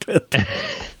you a bit.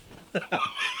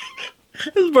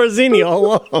 It's Barzini all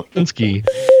along. Krasinski,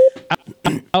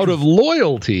 out of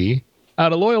loyalty,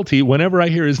 whenever I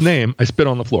hear his name, I spit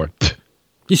on the floor.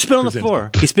 You spit on the floor.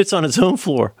 He spits on his own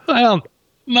floor. Well,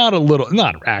 not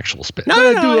actual spit. No,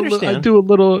 I understand. I do a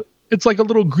little. It's like a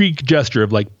little Greek gesture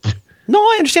of like. No,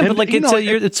 I understand, but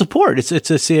it's support.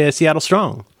 It's a Seattle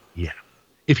strong. Yeah.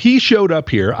 If he showed up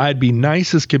here, I'd be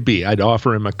nice as could be. I'd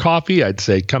offer him a coffee. I'd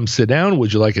say, "Come sit down.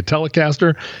 Would you like a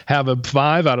Telecaster? Have a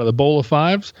 5 out of the bowl of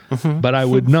 5s." Mm-hmm. But I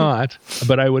would not.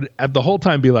 But I would at the whole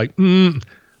time be like,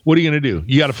 "What are you going to do?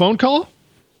 You got a phone call?"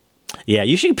 Yeah,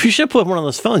 you should put one of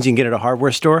those phones you can get at a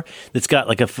hardware store that's got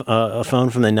like a phone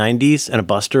from the 90s and a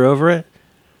buster over it.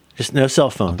 Just no cell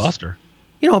phones. A buster?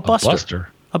 A buster.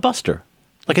 A buster.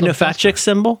 Like a no fat chick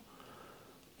symbol.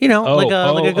 Like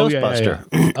a Ghostbuster.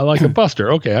 Yeah. I like a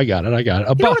buster. Okay, I got it.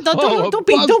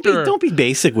 Don't be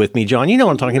basic with me, John. You know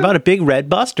what I'm talking about. A big red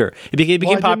buster. It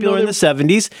became popular in the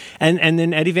 70s, and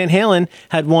then Eddie Van Halen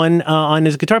had one on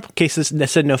his guitar case that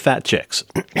said "No fat chicks."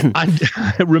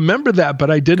 I remember that,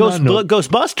 but I did not know.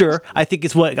 Ghostbuster, I think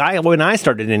is when I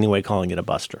started anyway calling it a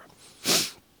buster.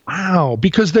 Wow,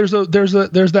 because there's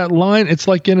that line. It's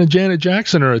like in a Janet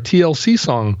Jackson or a TLC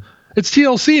song. It's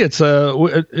TLC.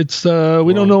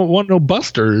 We don't want no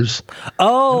busters.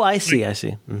 Oh, I see.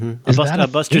 Mm-hmm. A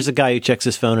buster's a guy who checks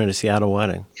his phone at a Seattle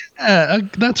wedding. Yeah,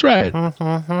 that's right.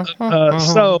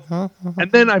 So,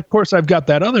 and then of course I've got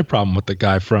that other problem with the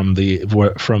guy from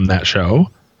that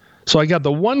show. So I got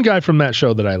the one guy from that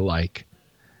show that I like,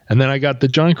 and then I got the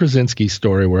John Krasinski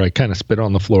story where I kind of spit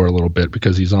on the floor a little bit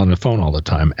because he's on the phone all the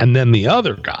time, and then the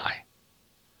other guy.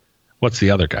 What's the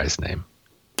other guy's name?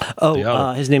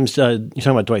 Oh, his name's, you're talking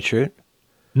about Dwight Schrute?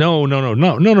 No.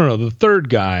 The third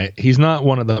guy, he's not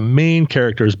one of the main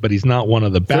characters, but he's not one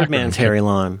of the background. Third man's Harry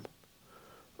Lime.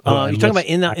 You're talking about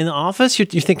in the Office? You're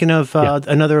thinking of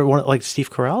another one like Steve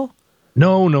Carell?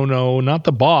 No, not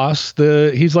the boss.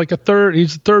 He's like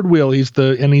he's third wheel. He's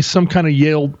some kind of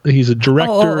Yale, he's a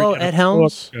director. Ed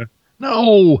Helms?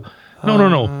 No.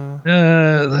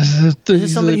 Is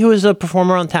this somebody who was a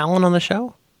performer on Talent on the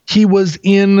show? He was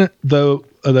in the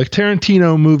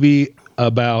Tarantino movie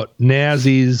about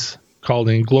Nazis called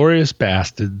Inglourious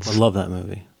Bastards. I love that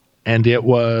movie. And it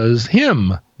was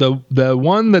him, the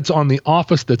one that's on The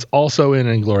Office that's also in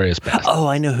Inglourious Bastards. Oh,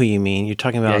 I know who you mean. You're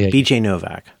talking about B.J.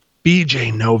 Novak.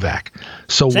 B.J. Novak.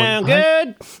 So sound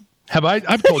good?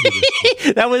 I've told you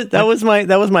this.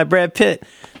 that was my Brad Pitt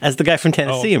as the guy from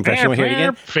Tennessee impression. We'll hear it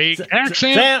again. Fake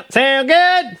accent. Sound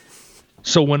good?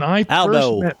 So when I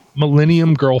first met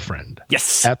Millennium Girlfriend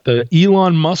yes. at the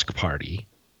Elon Musk party,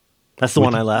 That's the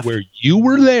one I left. Where you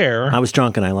were there. I was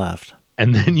drunk and I left.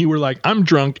 And then you were like, I'm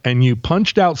drunk, and you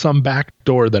punched out some back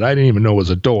door that I didn't even know was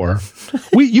a door.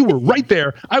 You were right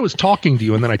there. I was talking to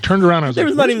you, and then I turned around. And I was there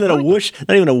was not even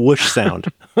a whoosh sound.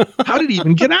 How did he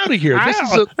even get out of here? This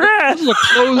is a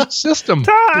closed system.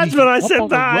 That's when I said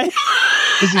bye.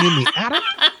 Is he in the attic?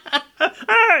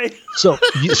 Hey. So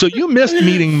you missed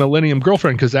meeting Millennium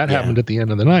Girlfriend because that happened at the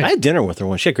end of the night. I had dinner with her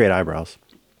once. She had great eyebrows.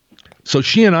 So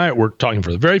she and I were talking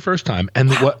for the very first time.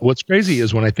 And what's crazy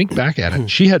is when I think back at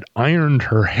it, she had ironed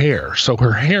her hair. So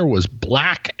her hair was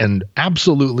black and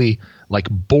absolutely like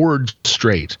board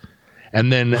straight.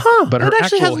 And then, but her it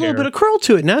actually has a little bit of curl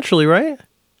to it naturally, right?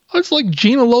 It's like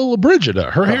Gina Lola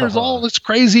Brigida. Her hair is all this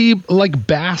crazy, like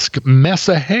Basque mess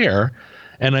of hair.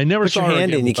 And I never saw her. Put your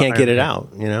hand in, you can't get it out,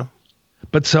 you know?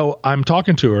 But so I'm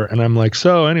talking to her and I'm like,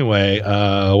 so anyway,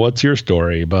 what's your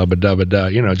story? Blah, blah, blah, blah,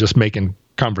 you know, just making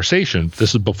conversation.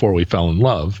 This is before we fell in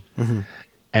love. Mm-hmm.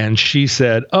 And she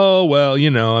said, oh, well, you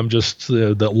know, I'm just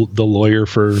the lawyer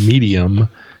for Medium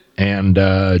and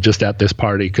just at this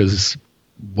party because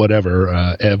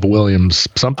whatever, Ev Williams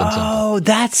something. Oh,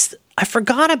 I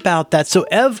forgot about that. So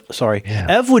Ev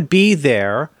would be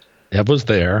there. Ev was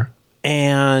there.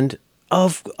 And she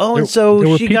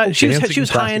was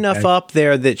high enough up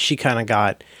there that she kind of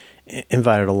got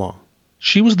invited along.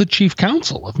 She was the chief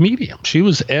counsel of Medium. She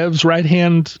was Ev's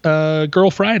right-hand girl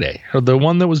Friday, or the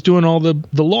one that was doing all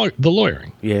the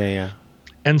lawyering. Yeah.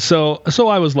 And so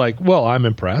I was like, well, I'm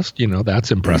impressed. You know,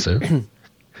 that's impressive.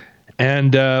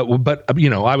 And but you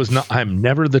know, I'm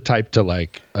never the type to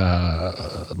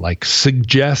like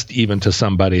suggest even to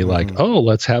somebody like, oh,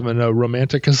 let's have a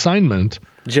romantic assignment.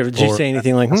 Did you say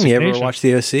anything like, you ever watch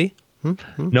the OC?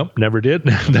 Nope, never did.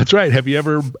 That's right. Have you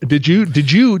ever? Did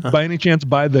you by any chance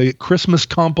buy the Christmas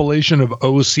compilation of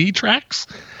OC tracks?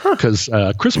 Because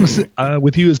Christmas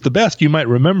with You is the best. You might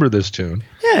remember this tune.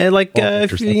 Yeah, like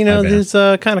if you know, there's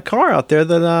a kind of car out there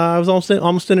that I was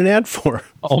almost in an ad for.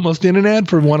 Almost in an ad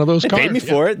for one of those cars. They paid me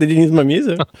for it. They didn't use my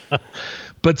music.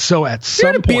 But so at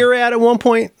some point, a beer ad at one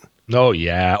point. Oh,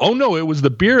 yeah. Oh, no, it was the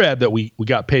beer ad that we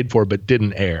got paid for but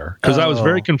didn't air. Because I was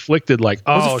very conflicted, like,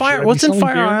 wasn't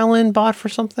Fire Island bought for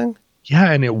something?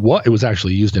 Yeah, and it was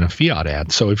actually used in a Fiat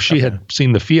ad. So if she had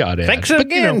seen the Fiat ad. Thanks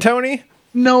again, Tony.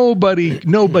 Nobody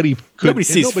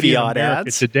sees Fiat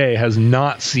ads today has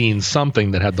not seen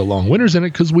something that had the long winters in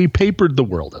it because we papered the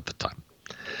world at the time.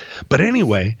 But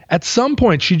anyway, at some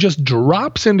point, she just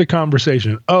drops into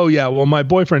conversation. Oh, yeah, well, my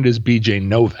boyfriend is BJ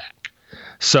Novak.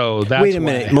 So that's wait a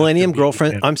minute, Millennium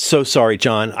Girlfriend. I'm so sorry,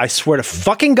 John. I swear to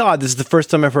fucking God, this is the first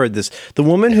time I've heard this. The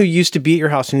woman who used to be at your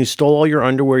house and who stole all your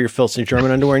underwear, your Filson German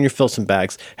underwear, and your Filson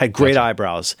bags had great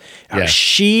eyebrows. Yeah.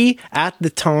 She at the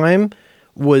time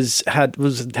had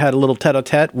a little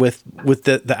tete-a-tete with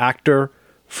the actor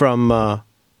from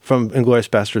Inglourious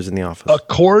Basterds in The Office.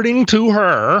 According to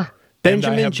her,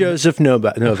 Benjamin Joseph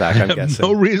Novak. I'm guessing.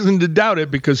 No reason to doubt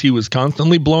it because he was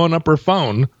constantly blowing up her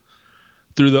phone.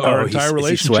 Through our entire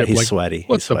relationship. He's sweaty.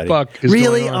 What the fuck is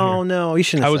really? going on here? No, you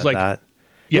shouldn't have said that.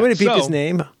 Yeah, you want me to beep his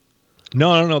name?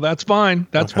 No, that's fine.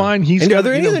 That's fine. Are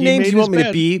there any other names you want me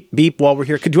to beep while we're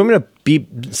here? Do you want me to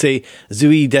beep, say,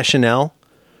 Zooey Deschanel?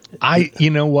 You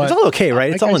know what? It's all okay,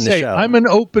 right? It's all in the show. I'm an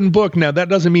open book. Now, that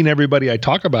doesn't mean everybody I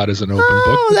talk about is an open book.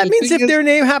 Oh, that means if their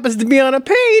name happens to be on a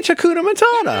page, Hakuna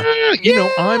Matata. You know,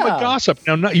 I'm a gossip.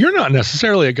 Now, you're not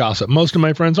necessarily a gossip. Most of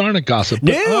my friends aren't a gossip.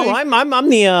 No, I'm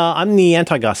the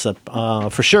anti-gossip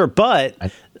for sure. But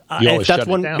maybe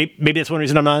that's one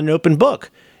reason I'm not an open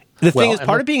book. The thing is,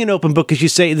 part of being an open book is you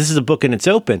say, this is a book and it's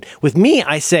open. With me,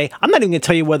 I say, I'm not even going to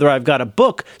tell you whether I've got a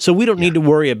book, so we don't need to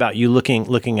worry about you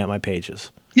looking at my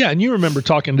pages. Yeah, and you remember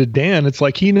talking to Dan. It's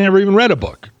like he never even read a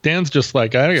book. Dan's just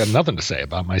like, I got nothing to say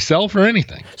about myself or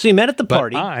anything. So you met at the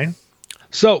party.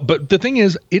 But the thing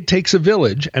is, it takes a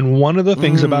village. And one of the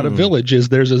things about a village is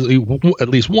there's at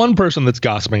least one person that's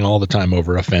gossiping all the time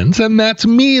over a fence. And that's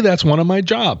me. That's one of my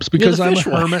jobs because I'm a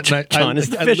hermit. And John is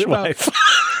the fishwife.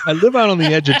 I live out on the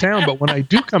edge of town, but when I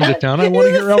do come to town, I want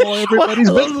to hear all everybody's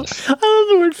business. I love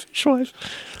the word fishwife.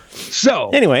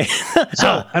 So anyway,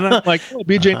 and I'm like, oh,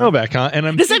 BJ Novak, huh?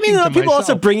 And does that mean that people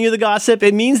also bring you the gossip?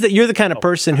 It means that you're the kind of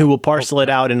person who will parcel it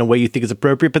out in a way you think is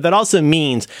appropriate. But that also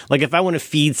means, like, if I want to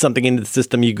feed something into the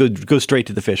system, you go straight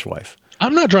to the fishwife.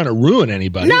 I'm not trying to ruin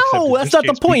anybody. No, that's not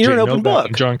the point. You're an open book.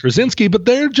 And John Krasinski, but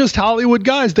they're just Hollywood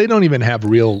guys. They don't even have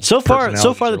real. So far,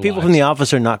 the people from The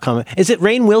Office are not coming. Is it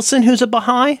Rainn Wilson who's a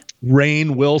Baha'i?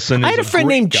 Rainn Wilson. I had a friend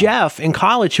named Jeff in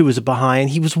college who was a Baha'i, and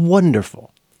he was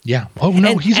wonderful. Yeah. Oh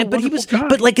no, he's a but wonderful guy.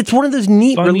 but like it's one of those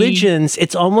neat Funny. religions.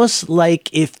 It's almost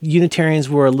like if Unitarians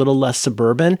were a little less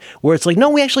suburban, where it's like, no,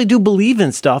 we actually do believe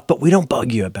in stuff, but we don't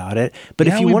bug you about it. But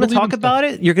if you want to talk about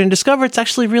it, you're going to discover it's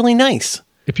actually really nice.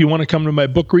 If you want to come to my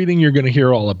book reading, you're going to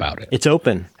hear all about it. It's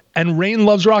open. And Rain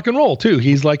loves rock and roll too.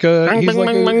 He's like a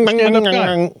stand-up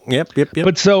guy. Yep.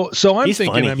 But so I'm he's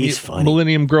thinking, funny.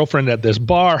 Millennium Girlfriend at this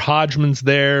bar. Hodgman's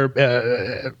there.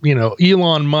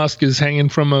 Elon Musk is hanging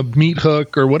from a meat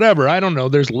hook or whatever. I don't know.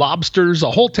 There's lobsters,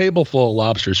 a whole table full of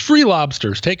lobsters, free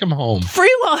lobsters. Take them home.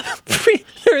 Free.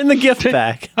 They're in the gift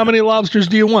bag. How many lobsters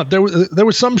do you want? There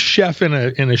was some chef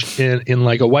in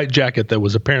like a white jacket that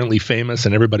was apparently famous,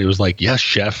 and everybody was like, "Yes,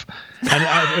 chef." And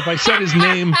if I said his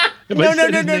name, no,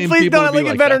 please don't. I like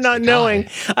it better not knowing.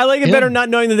 I like it better not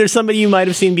knowing that there's somebody you might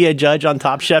have seen be a judge on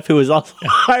Top Chef who was also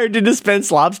hired to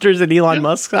dispense lobsters at Elon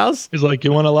Musk's house. He's like,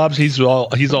 "You want a lobster?" He's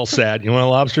all sad. "You want a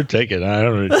lobster? Take it." I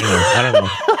don't know.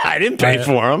 I didn't pay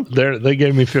for them. They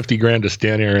gave me $50,000 to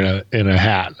stand here in a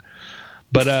hat.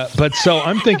 But so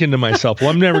I'm thinking to myself, well,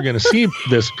 I'm never going to see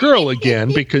this girl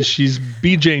again because she's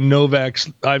BJ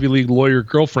Novak's Ivy League lawyer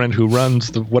girlfriend who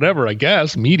runs the whatever, I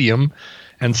guess, Medium.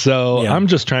 And so I'm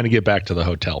just trying to get back to the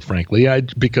hotel, frankly,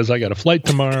 because I got a flight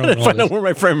tomorrow. I find out where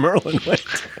my friend Merlin went.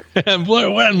 And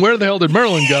where the hell did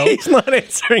Merlin go? He's not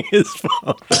answering his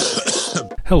phone.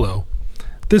 Hello.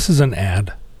 This is an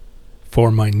ad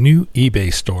for my new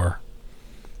eBay store.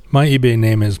 My eBay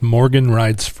name is Morgan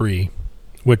Rides Free,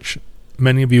 which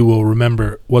many of you will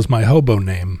remember was my hobo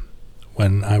name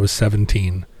when I was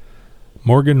 17.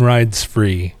 Morgan Rides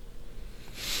Free.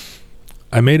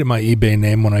 I made it my eBay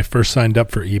name when I first signed up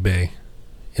for eBay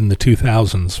in the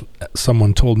 2000s.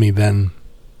 Someone told me then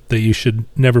that you should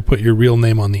never put your real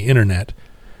name on the internet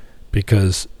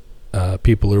because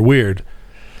people are weird.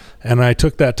 And I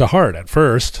took that to heart at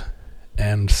first,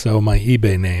 and so my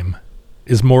eBay name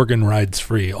is Morgan Rides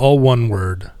Free. All one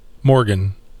word.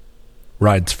 Morgan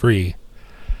Rides Free.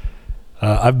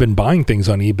 I've been buying things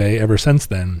on eBay ever since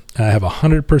then. I have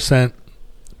 100%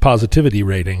 positivity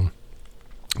rating,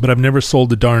 but I've never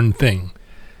sold a darn thing.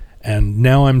 And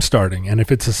now I'm starting. And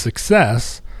if it's a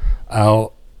success,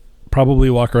 I'll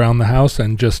probably walk around the house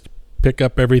and just pick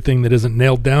up everything that isn't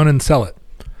nailed down and sell it.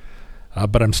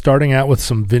 But I'm starting out with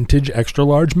some vintage extra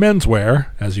large menswear,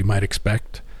 as you might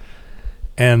expect.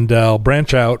 And I'll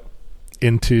branch out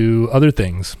into other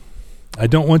things. I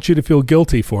don't want you to feel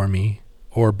guilty for me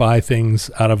or buy things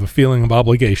out of a feeling of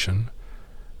obligation.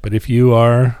 But if you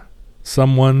are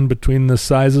someone between the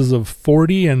sizes of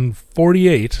 40 and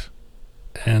 48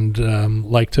 and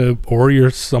or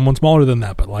you're someone smaller than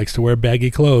that but likes to wear baggy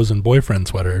clothes and boyfriend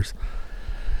sweaters,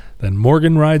 then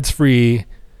Morgan Rides Free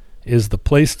is the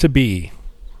place to be.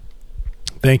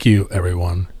 Thank you,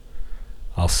 everyone.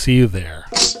 I'll see you there.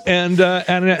 And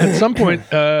at some point,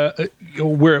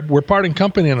 we're parting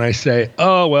company, and I say,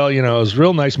 "Oh well, it was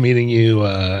real nice meeting you,"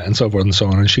 and so forth and so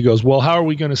on. And she goes, "Well, how are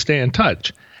we going to stay in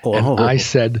touch?" And I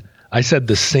said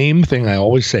the same thing I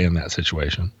always say in that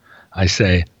situation. I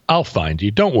say, "I'll find you.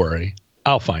 Don't worry,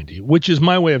 I'll find you," which is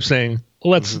my way of saying,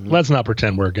 let's not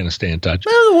pretend we're going to stay in touch.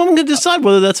 Well, the woman can decide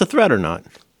whether that's a threat or not.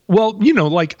 Well,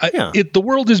 the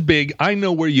world is big. I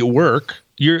know where you work.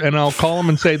 And I'll call him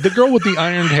and say, the girl with the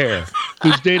ironed hair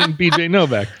who's dating BJ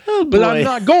Novak. But I'm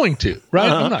not going to,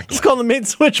 right? I'm not going to. Just call the main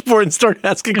switchboard and start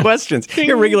asking questions.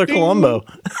 You're regular Columbo.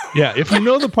 Yeah, if you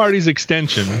know the party's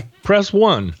extension, press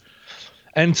 1.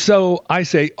 And so I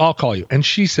say, I'll call you. And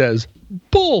she says,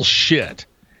 bullshit.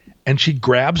 And she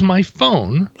grabs my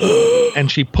phone and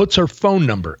she puts her phone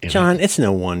number in John, it. it's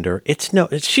no wonder. I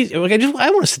want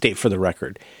to state for the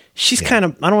record. She's kind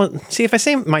of, I don't want, see, if I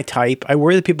say my type, I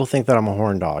worry that people think that I'm a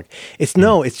horn dog. It's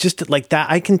just like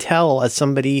that. I can tell as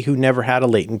somebody who never had a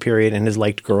latent period and has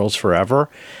liked girls forever,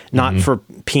 not for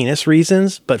penis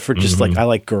reasons, but for just like, I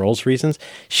like girls reasons.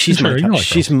 She's my type.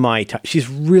 She's my type. She's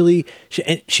really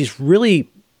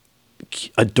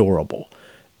adorable.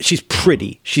 She's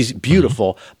pretty. She's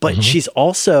beautiful, but she's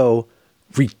also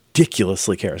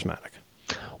ridiculously charismatic.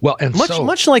 Well, and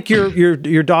much like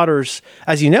your daughter's,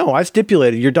 as you know, I've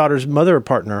stipulated your daughter's mother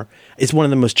partner is one of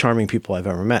the most charming people I've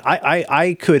ever met.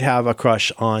 I could have a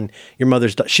crush on your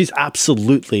mother's. She's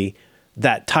absolutely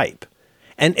that type.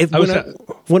 And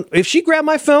if she grabbed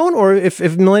my phone, or if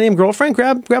Millennium Girlfriend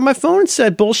grabbed my phone and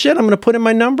said, "Bullshit, I'm going to put in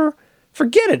my number,"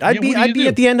 forget it. I'd be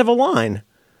at the end of a line.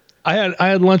 I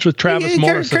had lunch with Travis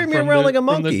Morrison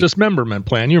from the Dismemberment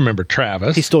Plan. You remember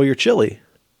Travis? He stole your chili.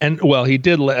 And well, he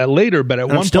did later, but at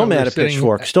one point, I'm still mad at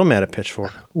Pitchfork. Still mad at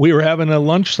Pitchfork. We were having a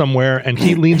lunch somewhere, and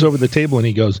he leans over the table and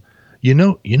he goes, "You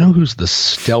know who's the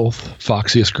stealth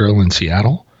foxiest girl in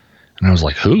Seattle?" And I was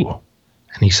like, "Who?"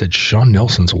 And And he said, Sean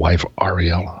Nelson's wife,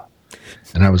 Ariella.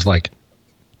 And I was like,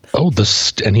 oh,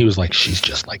 and he was like, she's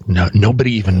just like, no,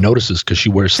 nobody even notices because she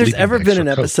wears sleeping bags. There's ever been an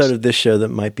coats. episode of this show that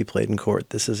might be played in court.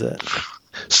 This is it.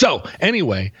 So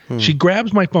anyway, she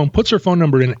grabs my phone, puts her phone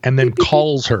number in, and then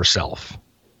calls herself.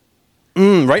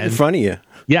 Right in front of you.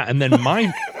 Yeah. And then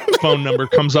my phone number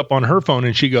comes up on her phone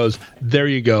and she goes, there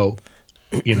you go.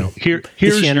 You know, here's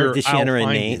your. Did she enter a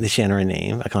name? Did she enter a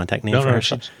name, a contact name No, for no,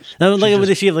 herself?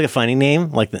 Does she have like a funny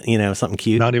name, like something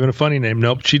cute? Not even a funny name.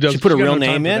 Nope. She does. She put a real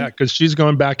name in because she's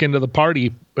going back into the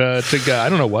party to I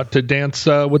don't know what to dance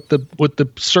with the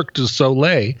Cirque du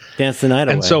Soleil. Dance the night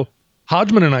away. And so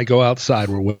Hodgman and I go outside.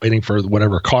 We're waiting for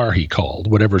whatever car he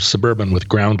called, whatever Suburban with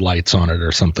ground lights on it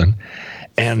or something,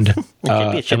 and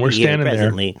we're standing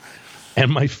there,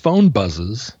 and my phone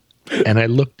buzzes. And I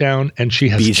look down, and she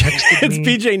has texted me.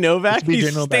 It's BJ Novak.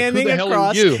 He's Novak.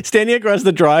 standing across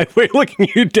the driveway, looking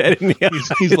you dead in the eyes.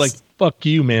 He's like, "Fuck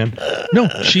you, man." No,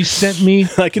 she sent me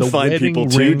I can the find wedding people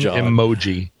ring too, John.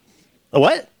 emoji. A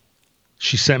what?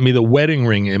 She sent me the wedding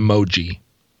ring emoji.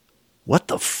 What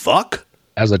the fuck?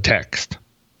 As a text.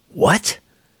 What?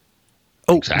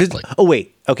 Oh, exactly. Wait.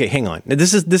 Okay, hang on.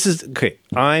 This is okay.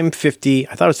 I'm 50.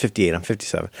 I thought I was 58. I'm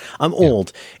 57. I'm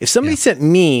old. If somebody sent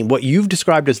me what you've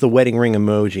described as the wedding ring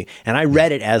emoji, and I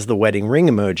read it as the wedding ring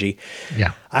emoji,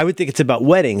 I would think it's about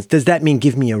weddings. Does that mean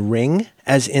give me a ring,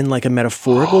 as in like a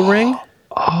metaphorical ring?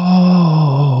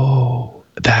 Oh,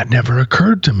 that never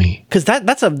occurred to me. Because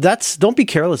that's don't be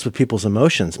careless with people's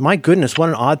emotions. My goodness, what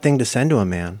an odd thing to send to a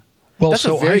man. Well, that's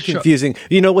so very confusing.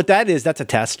 You know what that is? That's a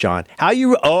test, John. How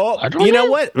you? You know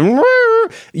what?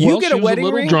 You get a wedding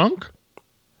ring. A little drunk,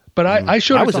 but I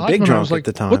showed. I was a big drunk at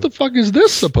the time. What the fuck is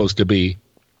this supposed to be?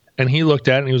 And he looked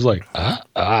at it and he was like,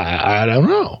 I don't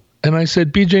know. And I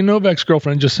said, BJ Novak's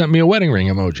girlfriend just sent me a wedding ring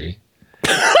emoji.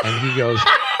 And he goes,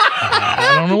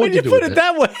 I don't know what to do with it. Put it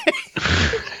that way.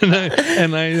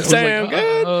 and I was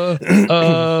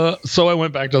like, so I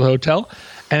went back to the hotel.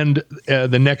 And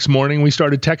the next morning we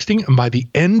started texting, and by the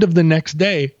end of the next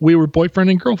day, we were boyfriend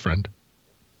and girlfriend.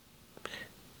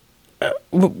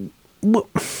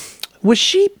 Was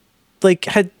she like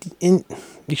you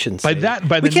shouldn't say that.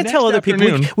 By the we can't tell other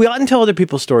people. We oughtn't tell other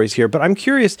people's stories here. But I'm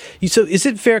curious. So is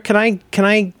it fair? Can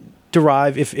I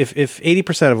derive if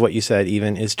 80% of what you said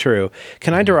even is true?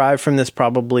 Can I derive from this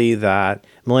probably that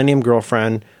Millennium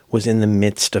Girlfriend was in the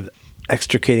midst of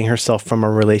extricating herself from a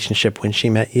relationship when she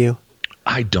met you?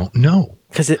 I don't know.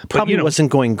 Because it probably wasn't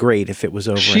going great if it was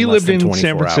over. She lived in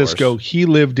San Francisco. Hours. He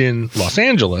lived in Los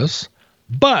Angeles,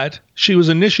 but she was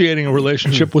initiating a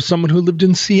relationship with someone who lived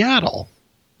in Seattle.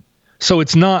 So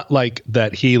it's not like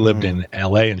that he lived in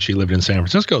LA and she lived in San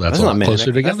Francisco. That's a lot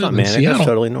closer together. That's not manic. Seattle. That's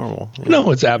totally normal. No,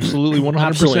 it's absolutely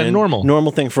 100% normal.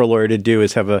 Normal thing for a lawyer to do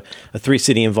is have a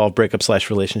 3-city involved breakup /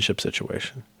 relationship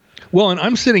situation. Well, and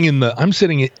I'm sitting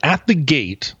at the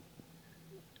gate.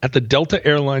 At the Delta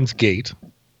Airlines gate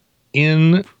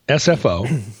in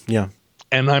SFO. Yeah.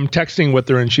 And I'm texting with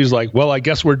her and she's like, well, I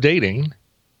guess we're dating.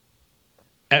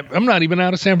 And I'm not even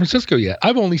out of San Francisco yet.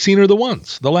 I've only seen her the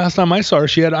once. The last time I saw her,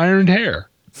 she had ironed hair.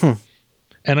 And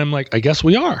I'm like, I guess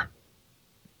we are.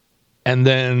 And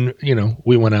then,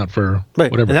 we went out for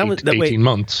 18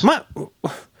 months.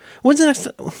 When's the next?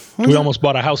 We almost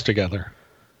bought a house together.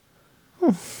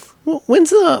 When's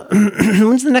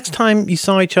the next time you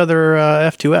saw each other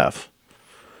F2F?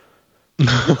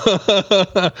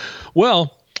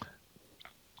 Well,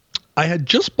 I had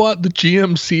just bought the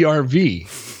GMC RV.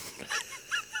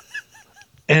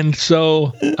 And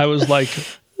so I was like,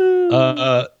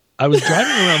 I was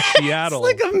driving around Seattle.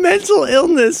 It's like a mental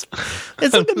illness.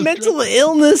 It's like a mental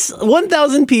illness,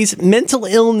 1,000-piece mental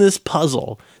illness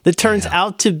puzzle that turns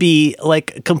out to be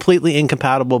like completely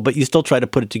incompatible, but you still try to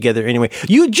put it together anyway.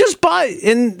 You just bought,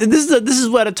 and this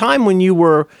is at a time when you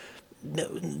were,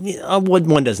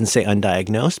 one doesn't say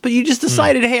undiagnosed, but you just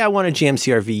decided, hey, I want a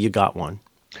GMC RV. You got one.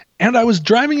 And I was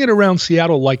driving it around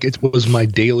Seattle like it was my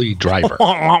daily driver.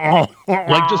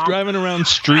 Like just driving around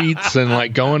streets and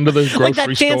like going to the grocery store.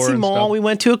 Like that fancy mall we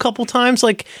went to a couple times.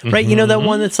 Like, right, that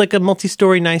one that's like a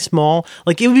multi-story nice mall.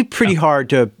 Like it would be pretty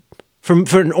hard to, for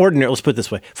an ordinary, let's put it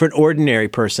this way, for an ordinary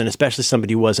person, especially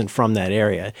somebody who wasn't from that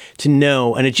area, to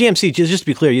know. And a GMC, just to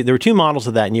be clear, there were 2 models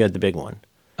of that and you had the big one.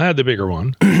 I had the bigger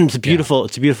one. It's a beautiful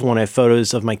one. I have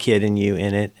photos of my kid and you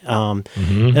in it.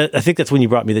 I think that's when you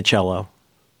brought me the cello.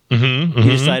 You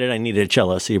decided I needed a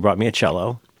cello, so you brought me a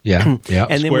cello. Yeah.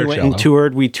 And then we went and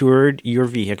toured. We toured your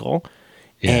vehicle,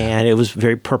 and it was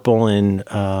very purple and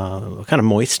kind of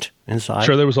moist inside.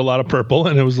 Sure, there was a lot of purple,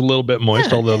 and it was a little bit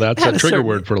moist, although that's a trigger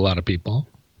word for a lot of people.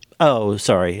 Oh,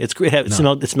 sorry. It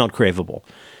smelled craveable.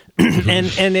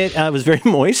 and it was very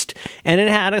moist, and it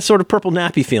had a sort of purple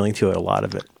nappy feeling to it, a lot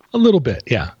of it. A little bit,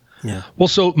 yeah. Yeah. Well,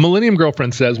 so Millennium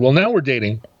Girlfriend says, well, now we're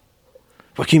dating.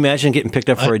 Well, can you imagine getting picked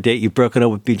up for a date? You've broken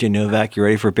up with BJ Novak. You're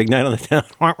ready for a big night on the town.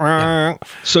 Yeah.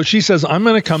 So she says, I'm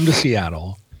going to come to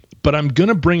Seattle, but I'm going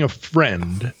to bring a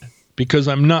friend because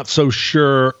I'm not so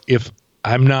sure if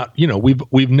I'm not,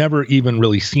 we've never even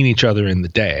really seen each other in the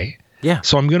day. Yeah.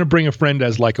 So I'm going to bring a friend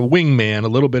as like a wingman, a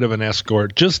little bit of an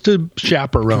escort, just to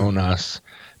chaperone us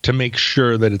to make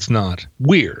sure that it's not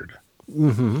weird.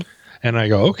 Mm-hmm. And I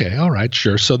go, okay, all right,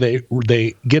 sure. So they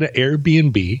get an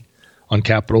Airbnb on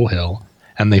Capitol Hill,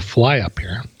 and they fly up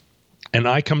here. And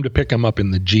I come to pick them up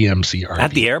in the GMC RV.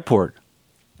 At the airport?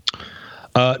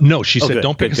 No, she said, good,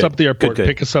 don't pick us up at the airport. Good.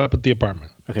 Pick us up at the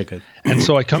apartment. Okay, good. And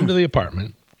so I come to the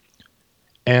apartment,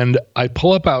 and I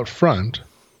pull up out front,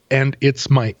 and it's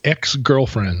my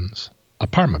ex-girlfriend's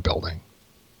apartment building.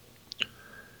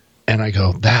 And I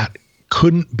go, that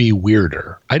couldn't be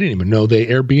weirder. I didn't even know they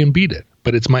Airbnb'd it,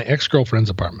 but it's my ex-girlfriend's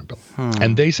apartment building.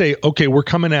 And they say, okay, we're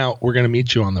coming out. We're going to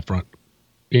meet you on the front,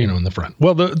 in the front.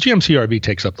 Well, the GMC RV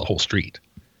takes up the whole street.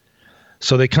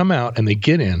 So they come out and they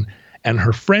get in, and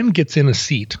her friend gets in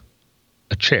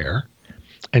a chair,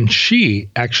 and she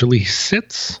actually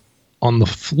sits on the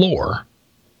floor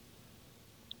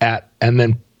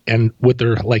and with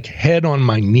her like head on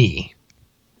my knee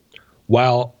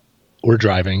while we're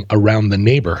driving around the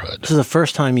neighborhood. This is the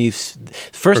first time you've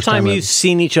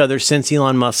seen each other since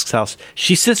Elon Musk's house.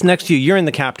 She sits next to you. You're in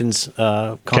the captain's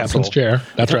console. Captain's chair.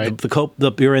 That's right.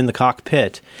 You're in the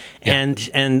cockpit, yeah.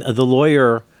 and the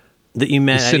lawyer that you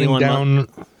met sitting down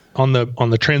on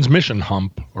the transmission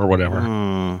hump or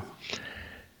whatever.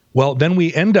 Well, then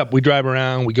we drive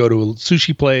around. We go to a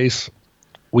sushi place.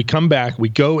 We come back. We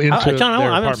go into John,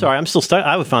 I'm sorry. I'm still stuck.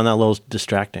 I would find that a little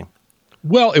distracting.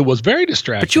 Well, it was very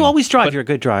distracting. But you always drive. You're a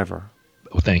good driver.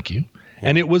 Oh, thank you. Yeah.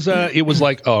 And it was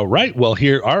like, all right, well,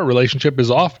 here our relationship is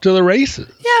off to the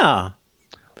races. Yeah.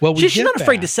 Well, she's not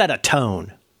afraid to set a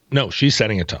tone. No, she's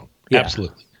setting a tone. Yeah.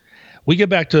 Absolutely. We get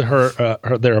back to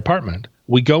their apartment.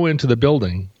 We go into the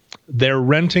building. They're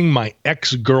renting my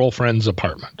ex-girlfriend's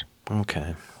apartment.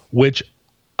 Okay. Which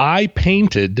I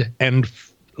painted and.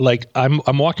 Like I'm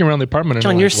walking around the apartment and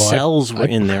John, your cells were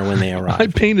in there when they arrived. I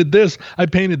painted this. I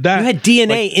painted that. You had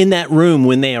DNA in that room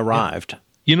when they arrived.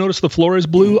 You notice the floor is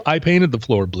blue? I painted the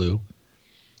floor blue.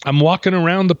 I'm walking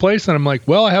around the place and I'm like,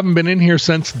 well, I haven't been in here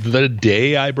since the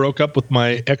day I broke up with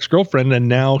my ex-girlfriend, and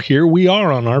now here we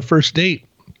are on our first date.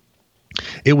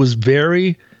 It was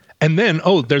very, and then,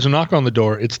 there's a knock on the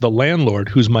door. It's the landlord,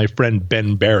 who's my friend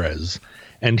Ben Beres.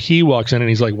 And he walks in and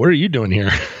he's like, what are you doing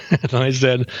here? And I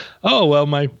said, oh, well,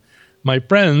 my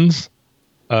friends,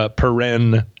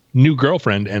 paren, new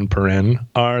girlfriend and paren,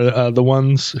 are the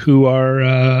ones who are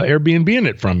Airbnb-ing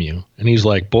it from you. And he's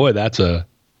like, boy, that's a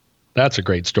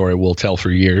great story we'll tell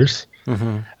for years.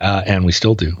 Mm-hmm. And we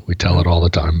still do. We tell it all the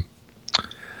time.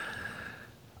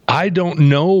 I don't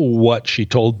know what she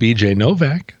told BJ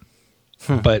Novak,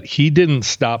 but he didn't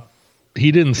stop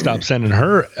sending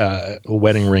her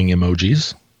wedding ring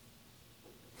emojis.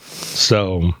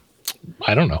 So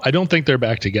I don't know. I don't think they're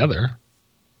back together.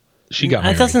 She got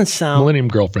married. That doesn't sound. Millennium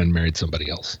Girlfriend married somebody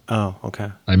else. Oh, okay.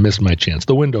 I missed my chance.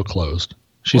 The window closed.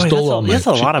 She stole all my. That's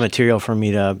a lot of material for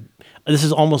me to. This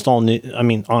is almost all new. I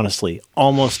mean, honestly,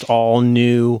 almost all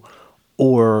new,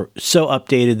 or so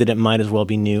updated that it might as well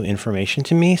be new information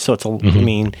to me. So it's I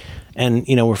mean. And,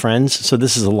 we're friends, so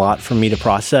this is a lot for me to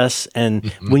process. And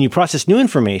when you process new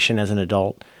information as an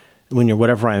adult, when you're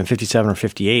whatever I am, 57 or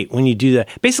 58, when you do that,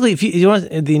 basically, if you want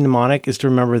the mnemonic is to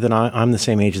remember that I'm the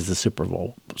same age as the Super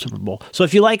Bowl. So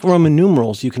if you like Roman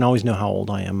numerals, you can always know how old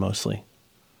I am mostly.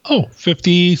 Oh,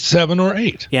 57 or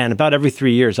 8. Yeah, and about every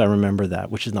 3 years I remember that,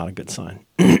 which is not a good sign.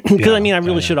 Because, I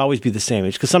really should always be the same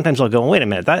age. Because sometimes I'll go, wait a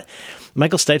minute, that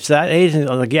Michael Stipe's that age? And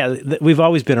I'm like, yeah, we've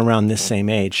always been around this same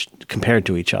age compared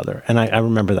to each other. And I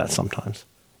remember that sometimes,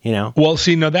 Well,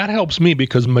 see, now that helps me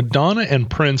because Madonna and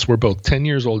Prince were both 10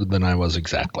 years older than I was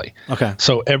exactly. Okay.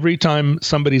 So every time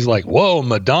somebody's like, whoa,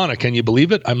 Madonna, can you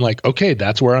believe it? I'm like, okay,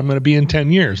 that's where I'm going to be in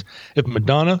 10 years. If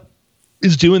Madonna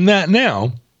is doing that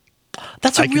now...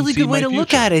 That's a really good way to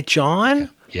look at it, John.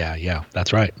 Yeah,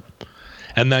 that's right.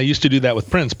 And I used to do that with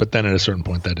Prince, but then at a certain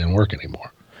point that didn't work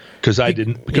anymore. Because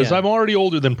I'm already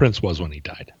older than Prince was when he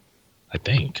died, I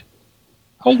think.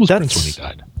 How old was Prince when he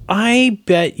died? I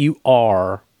bet you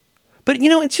are, But,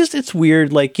 it's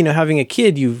weird, like, having a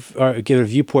kid, you've given a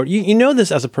viewport. You know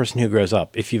this as a person who grows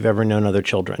up, if you've ever known other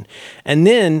children. And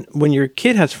then when your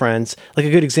kid has friends, like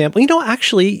a good example,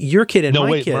 actually, your kid and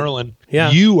my kid. Merlin,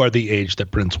 you are the age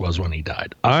that Prince was when he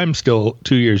died. I'm still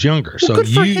 2 years younger. Well, so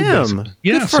good for him.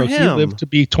 Yeah, good for him. He lived to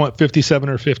be 57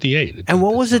 or 58. And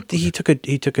what was it? He took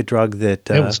a drug that...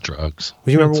 it was drugs.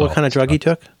 Do you remember what kind of drug he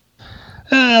took?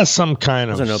 Some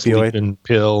kind of an opioid sleeping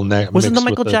pill. Was it the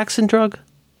Michael Jackson drug?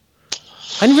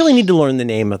 I really need to learn the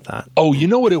name of that. Oh, you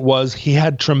know what it was? He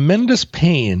had tremendous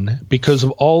pain because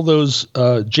of all those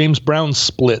James Brown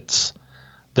splits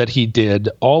that he did.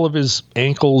 All of his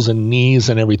ankles and knees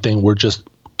and everything were just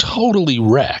totally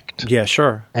wrecked. Yeah,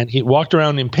 sure. And he walked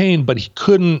around in pain, but he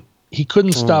couldn't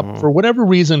stop for whatever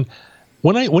reason.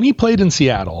 When he played in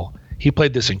Seattle, he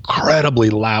played this incredibly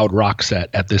loud rock set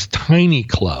at this tiny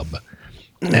club.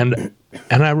 And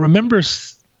I remember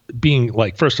being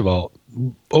like, first of all,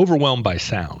 overwhelmed by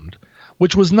sound,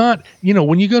 which was not,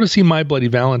 when you go to see My Bloody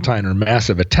Valentine or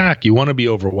Massive Attack, you want to be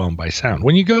overwhelmed by sound.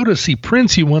 When you go to see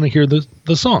Prince, you want to hear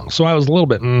the song. So I was a little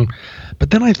bit, but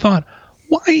then I thought,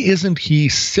 why isn't he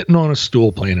sitting on a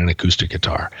stool playing an acoustic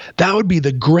guitar? That would be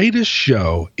the greatest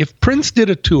show. If Prince did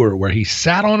a tour where he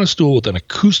sat on a stool with an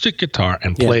acoustic guitar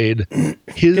and played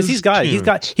his, because he's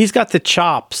got the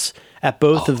chops at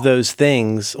both of those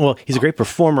things. Well, he's a great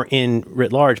performer in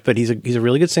writ large, but he's a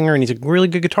really good singer and he's a really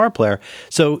good guitar player.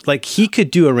 So like he could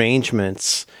do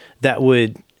arrangements that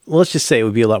would, let's just say it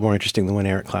would be a lot more interesting than when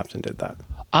Eric Clapton did that.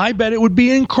 I bet it would be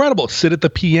incredible. Sit at the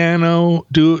piano,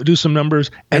 do some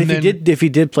numbers, and then if he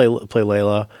did play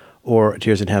Layla or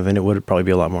Tears in Heaven, it would probably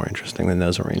be a lot more interesting than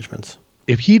those arrangements.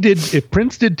 If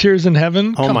Prince did Tears in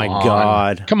Heaven,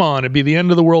 God. Come on, it'd be the end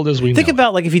of the world as we know. Think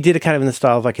about like if he did it kind of in the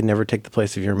style of I Could Never Take the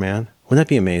Place of Your Man. Wouldn't that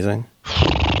be amazing?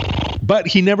 But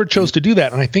he never chose to do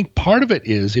that. And I think part of it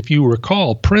is, if you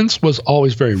recall, Prince was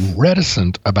always very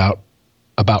reticent about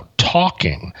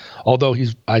talking, although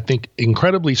he's, I think,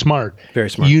 incredibly smart. Very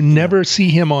smart. You never see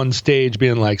him on stage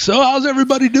being like, so how's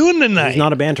everybody doing tonight? He's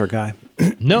not a banter guy.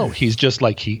 No, he's just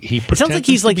like he It sounds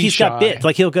like he's got bits.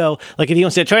 Like he'll go, like if he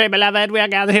wants to say, "Troy, beloved, we are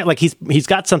gathered here." Like he's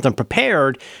got something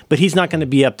prepared, but he's not going to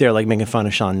be up there like making fun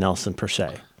of Sean Nelson per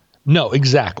se. No,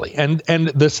 exactly. And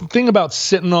this thing about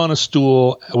sitting on a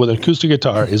stool with an acoustic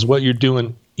guitar is what you're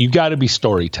doing. You got to be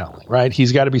storytelling, right?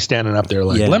 He's got to be standing up there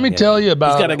like, let me tell you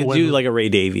about. He's got to do like a Ray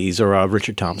Davies or a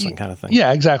Richard Thompson kind of thing.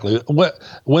 Yeah, exactly.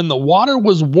 When the water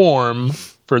was warm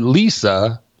for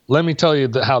Lisa, let me tell you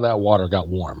how that water got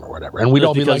warm or whatever. And we'd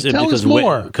all be like, tell us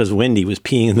more. Because Wendy was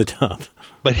peeing in the tub.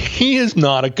 But he is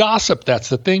not a gossip. That's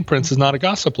the thing. Prince is not a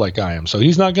gossip like I am. So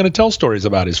he's not going to tell stories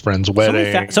about his friend's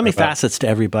wedding. So many facets to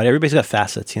everybody. Everybody's got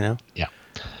facets, Yeah.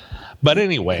 But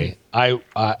anyway,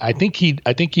 I think he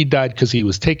died because he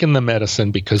was taking the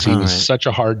medicine because he was such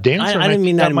a hard dancer. I didn't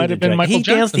mean that. Might have been Michael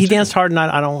Jackson. He danced hard, and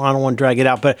I don't want to drag it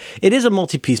out. But it is a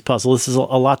multi-piece puzzle. This is a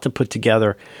lot to put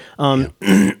together. I'm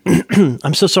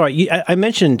so sorry. I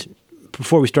mentioned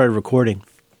before we started recording,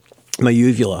 my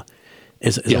uvula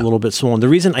is a little bit swollen. The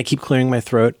reason I keep clearing my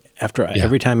throat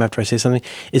every time after I say something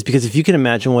is because if you can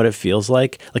imagine what it feels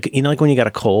like when you got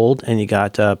a cold and you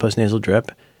got postnasal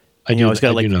drip. And you always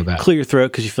got to clear your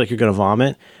throat because you feel like you're going to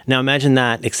vomit. Now imagine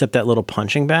that, except that little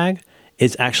punching bag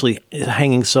is actually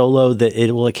hanging so low that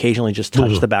it will occasionally just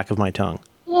touch the back of my tongue.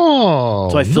 Oh,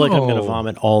 so I feel like I'm going to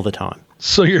vomit all the time.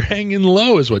 So you're hanging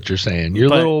low, is what you're saying. Your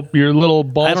little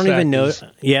ball. I don't even know.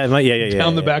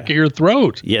 Down the back of your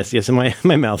throat. Yes, and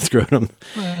my mouth scrotum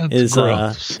is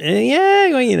gross.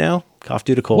 Cough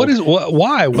due to cold.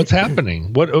 Why? What's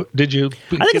happening? What did you?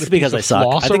 I think it's because I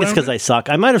suck. I suck.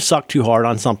 I might have sucked too hard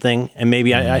on something, and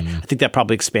maybe I think that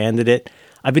probably expanded it.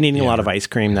 I've been eating a lot of ice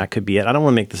cream. That could be it. I don't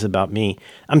want to make this about me.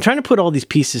 I'm trying to put all these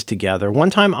pieces together.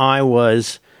 One time, I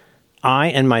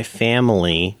and my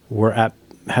family were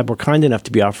kind enough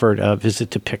to be offered a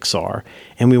visit to Pixar,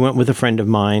 and we went with a friend of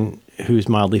mine who's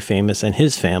mildly famous and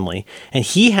his family, and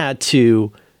he had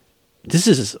to. This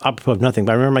is apropos of nothing,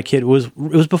 but I remember my kid. It was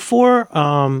before.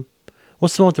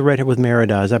 What's the one with the red hair with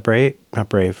Merida? Is that Brave? Not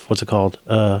Brave. What's it called?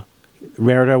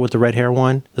 Merida with the red hair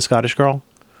one, the Scottish girl,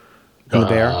 and the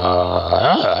bear.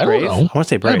 I Brave? don't know. I want to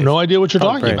say Brave. I have no idea what you're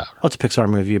talking Brave. about. Oh, it's a Pixar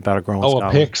movie about a girl in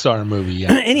Scotland. A Pixar movie.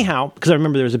 Yeah. Anyhow, because I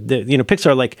remember there was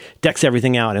Pixar like decks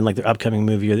everything out in like their upcoming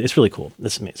movie. It's really cool.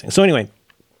 It's amazing. So anyway.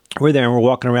 We're there and we're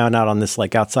walking around out on this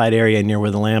like outside area near where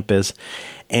the lamp is.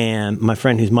 And my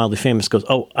friend who's mildly famous goes,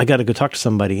 "Oh, I got to go talk to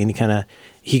somebody." And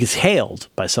he gets hailed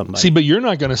by somebody. See, but you're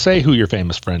not going to say who your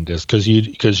famous friend is because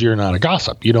you're not a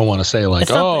gossip. You don't want to say like,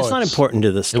 it's not important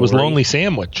to the story. It was Lonely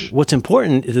Sandwich. What's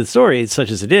important to the story,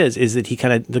 such as it is that he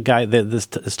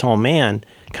this tall man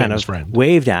kind of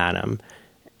waved at him.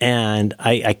 And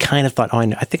I kind of thought, I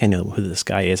think I know who this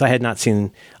guy is. I had not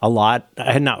seen a lot.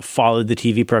 I had not followed the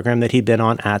TV program that he'd been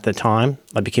on at the time.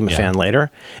 I became a fan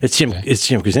later. It's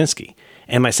Jim Krasinski.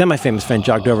 And my semi-famous friend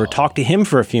jogged over, talked to him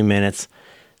for a few minutes.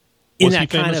 Was he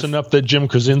famous enough that Jim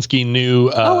Krasinski knew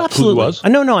who he was?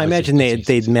 No. I imagine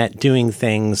they'd met doing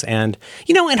things. And,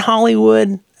 in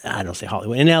Hollywood, I don't say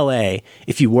Hollywood, in L.A.,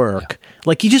 if you work,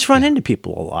 like you just run into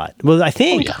people a lot. Well, I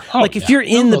think, if you're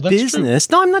in the business,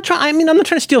 I'm not trying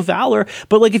to steal valor,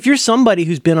 but like if you're somebody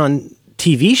who's been on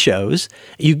TV shows,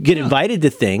 you get invited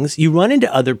to things, you run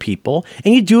into other people,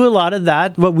 and you do a lot of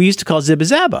that, what we used to call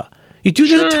zibba-zabba. You do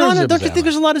a ton of, don't you think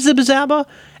there's a lot of zibba-zabba?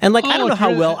 And I don't know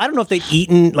how well, I don't know if they'd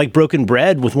eaten like broken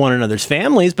bread with one another's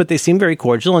families, but they seem very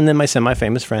cordial. And then my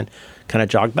semi-famous friend kind of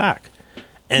jogged back.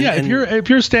 If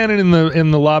you're standing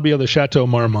in the lobby of the Chateau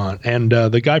Marmont and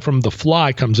the guy from The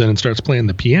Fly comes in and starts playing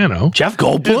the piano, Jeff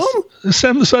Goldblum,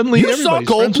 suddenly everybody's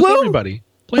friends with everybody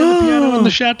playing the piano in the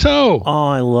chateau. Oh,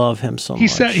 I love him so much.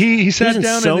 He sat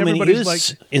down and everybody's like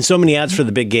in so many ads for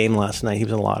the big game last night. He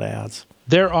was in a lot of ads.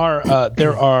 There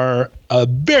are a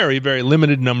very, very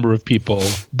limited number of people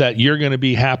that you're going to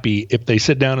be happy if they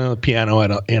sit down on the piano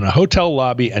in a hotel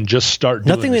lobby and just start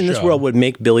doing Nothing in this world would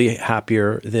make Billy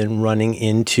happier than running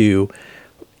into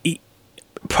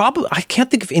probably, I can't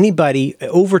think of anybody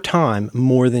over time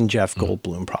more than Jeff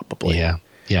Goldblum, probably.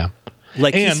 Yeah.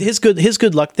 Like his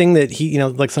good luck thing that he,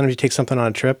 like sometimes he takes something on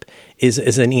a trip is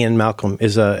an Ian Malcolm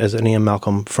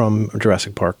from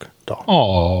Jurassic Park doll.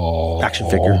 Oh, action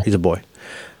figure. He's a boy.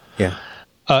 Yeah.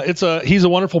 He's a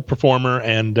wonderful performer,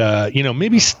 and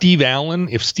maybe Steve Allen.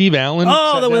 If Steve Allen,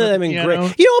 that would have been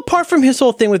great. Apart from his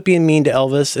whole thing with being mean to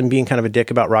Elvis and being kind of a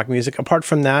dick about rock music, apart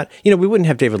from that, we wouldn't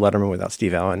have David Letterman without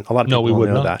Steve Allen. A lot of people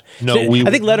don't know that. No, I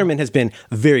think Letterman has been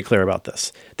very clear about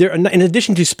this. There, in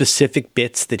addition to specific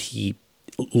bits that he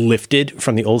lifted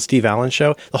from the old Steve Allen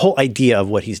show, the whole idea of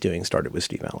what he's doing started with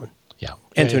Steve Allen. Yeah,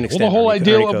 and to an extent, the whole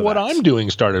idea of what I'm doing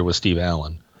started with Steve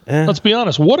Allen. Let's be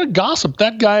honest. What a gossip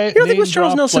that guy. You don't think it was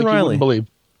Charles Nelson Riley? Believe.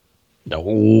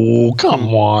 No,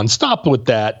 come on. Stop with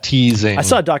that teasing. I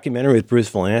saw a documentary with Bruce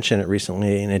Vilanch in it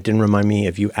recently, and it didn't remind me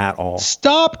of you at all.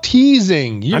 Stop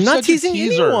teasing. I'm not teasing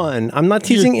anyone. I'm not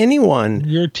teasing anyone.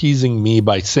 You're teasing me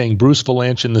by saying Bruce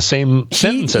Vilanch in the same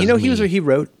sentence as me.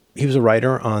 He was a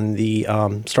writer on the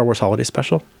Star Wars Holiday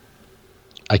Special.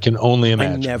 I can only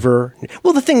imagine.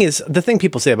 Well, the thing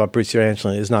people say about Bruce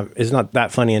Vilanch is not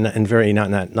that funny and very not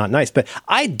nice. But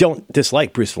I don't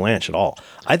dislike Bruce Vilanch at all.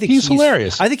 I think he's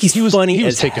hilarious. I think he's funny. He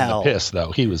was taking the piss,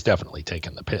 though. He was definitely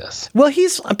taking the piss. Well,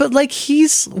 he's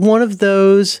one of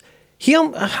those. He,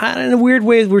 in a weird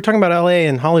way, we were talking about L.A.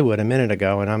 and Hollywood a minute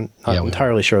ago, and I'm not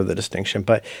entirely sure of the distinction.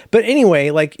 But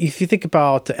anyway, like if you think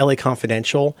about L.A.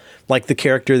 Confidential, like the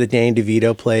character that Danny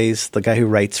DeVito plays, the guy who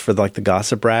writes for the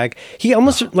Gossip Rag, he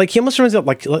almost reminds me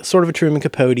of sort of a Truman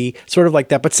Capote, sort of like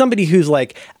that, but somebody who's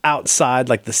like outside,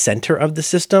 like the center of the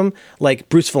system. Like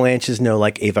Bruce Vilanch is no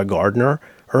like Ava Gardner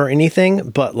or anything,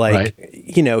 but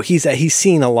he's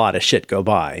seen a lot of shit go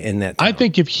by in that town. I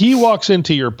think if he walks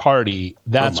into your party,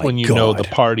 that's when you know the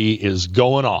party is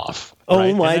going off.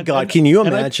 Oh my God. Can you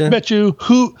imagine? I bet you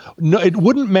it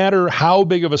wouldn't matter how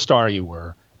big of a star you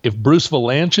were. If Bruce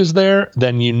Vilanch is there,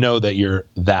 then you know that you're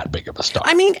that big of a star.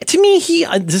 I mean, to me,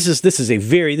 this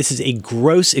is a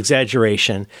gross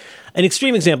exaggeration. An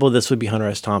extreme example of this would be Hunter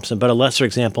S. Thompson, but a lesser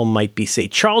example might be, say,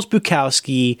 Charles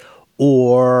Bukowski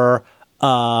or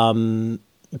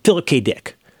Philip K.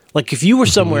 Dick. Like if you were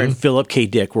somewhere and Philip K.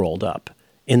 Dick rolled up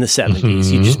in the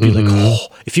 70s, you'd just be like, oh,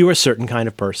 if you were a certain kind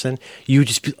of person, you would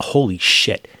just be, holy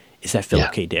shit, is that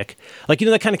Philip K. Dick? Like,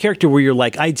 that kind of character where you're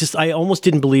like, I almost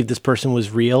didn't believe this person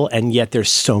was real, and yet there's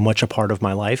so much a part of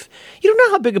my life. You don't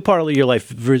know how big a part of your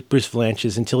life Bruce Vilanch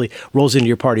is until he rolls into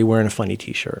your party wearing a funny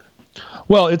t-shirt.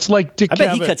 Well, it's like Dick Cavett. I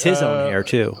bet he cuts his own hair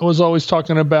too. I was always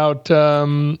talking about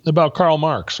Karl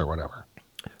Marx or whatever.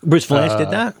 Bruce Vilanch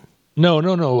did that? No.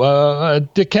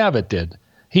 Dick Cavett did.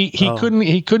 He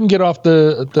couldn't get off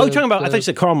the you're talking about? I thought you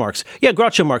said Karl Marx. Yeah,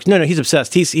 Groucho Marx. No, he's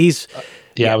obsessed. He's.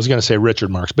 I was going to say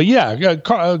Richard Marx, but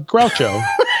Groucho.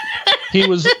 He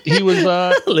was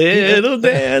little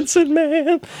dancing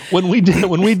man. When we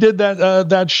did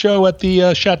that show at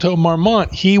the Chateau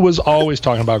Marmont, he was always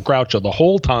talking about Groucho the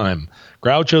whole time.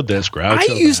 Groucho this,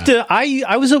 Groucho that.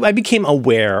 I became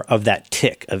aware of that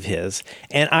tick of his,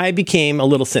 and I became a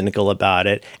little cynical about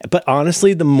it. But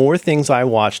honestly, the more things I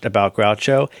watched about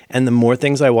Groucho, and the more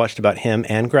things I watched about him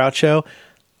and Groucho,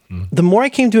 the more I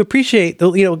came to appreciate.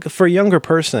 For a younger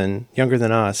person, younger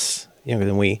than us, younger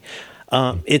than we,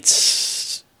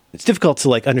 it's difficult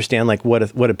to understand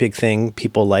what a big thing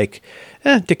people like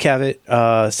Dick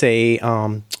Cavett, say.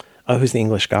 who's the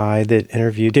English guy that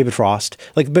interviewed David Frost?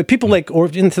 Like, but people like, or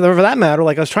for that matter,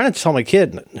 like I was trying to tell my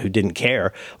kid who didn't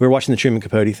care. We were watching the Truman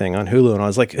Capote thing on Hulu, and I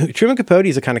was like, Truman Capote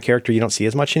is a kind of character you don't see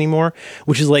as much anymore.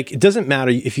 Which is like, it doesn't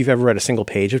matter if you've ever read a single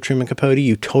page of Truman Capote,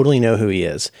 you totally know who he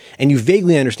is, and you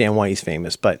vaguely understand why he's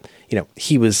famous. But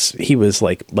he was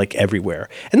like everywhere,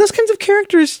 and those kinds of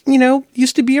characters,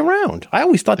 used to be around. I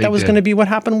always thought that was going to be what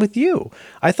happened with you.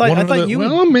 I thought you.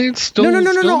 Well, I mean, still,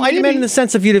 no. I meant in the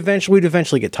sense of we'd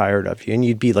eventually get tired of you, and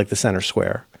you'd be like the center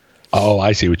square. Oh,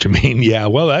 I see what you mean. Yeah,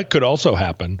 well, that could also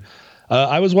happen.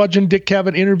 I was watching Dick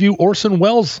Cavett interview Orson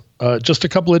Welles just a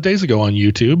couple of days ago on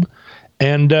YouTube,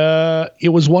 and it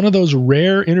was one of those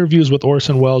rare interviews with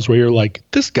Orson Welles where you're like,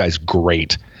 this guy's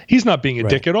great. He's not being a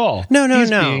dick at all.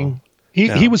 No.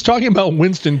 He was talking about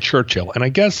Winston Churchill, and I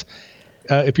guess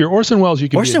if you're Orson Welles, you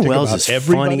can Orson be a dick Welles about is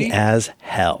everybody. Funny as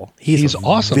hell. He's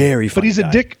awesome, very funny, but he's guy.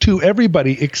 a dick to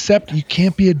everybody. Except you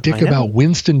can't be a dick about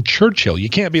Winston Churchill. You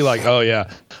can't be like, oh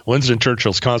yeah, Winston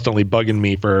Churchill's constantly bugging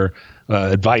me for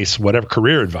advice, whatever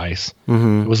career advice.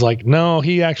 It was like, no,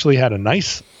 he actually had a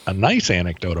nice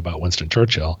anecdote about Winston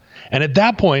Churchill, and at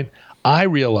that point, I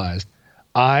realized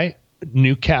I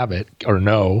knew Cavett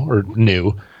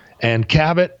knew, and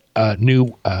Cavett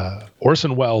knew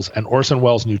Orson Welles, and Orson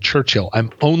Welles knew Churchill.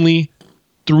 I'm only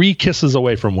 3 kisses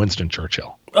away from Winston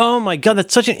Churchill. Oh my God,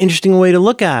 that's such an interesting way to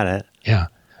look at it. Yeah.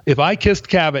 If I kissed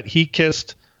Cavett, he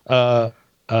kissed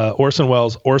Orson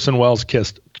Welles. Orson Welles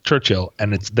kissed Churchill,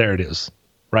 and there it is,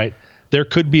 right? There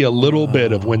could be a little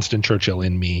bit of Winston Churchill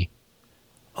in me.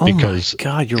 Because, my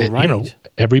God, you're right.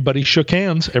 Everybody shook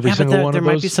hands. Every single one of those.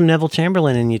 There might be some Neville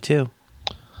Chamberlain in you too.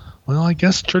 Well, I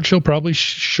guess Churchill probably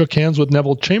shook hands with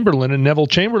Neville Chamberlain, and Neville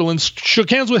Chamberlain shook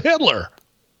hands with Hitler.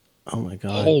 Oh my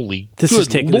God! Holy, this is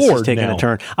taking a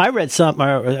turn. I read something.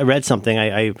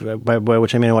 By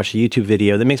which I mean I watched a YouTube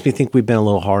video that makes me think we've been a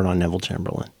little hard on Neville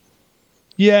Chamberlain.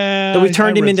 Yeah, that we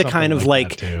turned him into kind of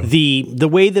like the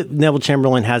way that Neville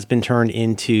Chamberlain has been turned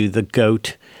into the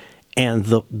goat and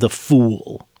the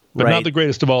fool. But not the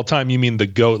greatest of all time. You mean the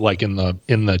GOAT, like in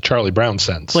the Charlie Brown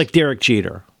sense, like Derek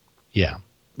Jeter. Yeah.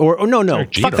 Or no,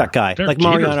 fuck that guy. Derek like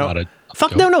Jeter's Mariano.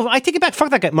 Fuck no. I take it back. Fuck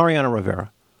that guy, Mariano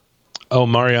Rivera. Oh,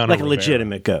 Mariano like Rivera. A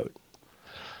legitimate GOAT.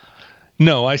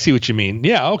 No, I see what you mean.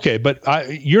 Yeah, okay, but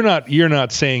you're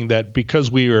not saying that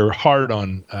because we are hard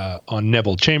on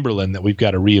Neville Chamberlain that we've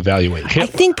got to reevaluate Hitler. I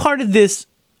think part of this.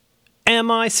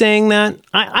 Am I saying that?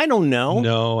 I don't know.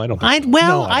 No, I don't. I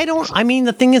don't. So. I mean,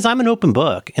 the thing is, I'm an open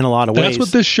book in a lot of ways. That's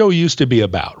what this show used to be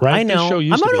about, right? I know. I'm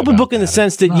not an open book in the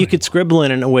sense that you could scribble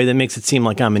in a way that makes it seem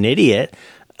like I'm an idiot.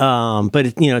 But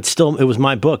it was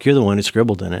my book. You're the one who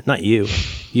scribbled in it, not you.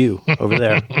 You over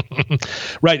there.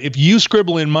 Right. If you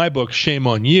scribble in my book, shame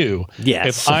on you.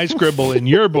 Yes. If I scribble in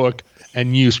your book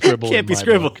and you scribble Can't in be my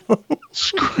scribbled. book,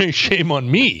 shame on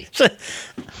me.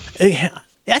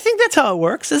 I think that's how it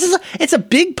works. It's a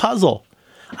big puzzle.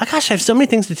 Gosh, I have so many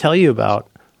things to tell you about.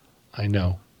 I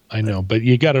know, but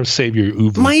you got to save your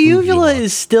uvula. My uvula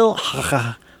is still. Do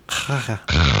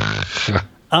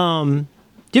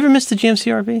you ever miss the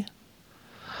GMC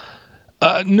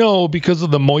RV? No, because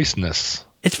of the moistness.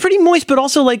 It's pretty moist, but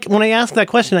also like when I asked that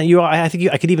question, I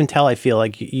think I could even tell. I feel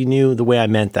like you knew the way I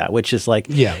meant that, which is like,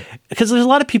 yeah, because there's a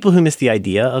lot of people who miss the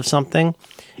idea of something,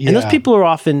 and those people are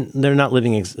often they're not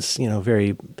living,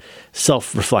 very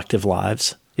self-reflective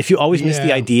lives. If you always miss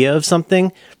the idea of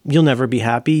something, you'll never be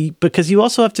happy because you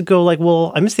also have to go like,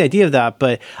 well, I miss the idea of that,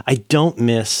 but I don't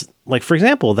miss. Like, for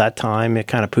example, that time it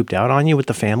kind of pooped out on you with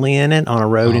the family in it on a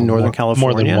road in Northern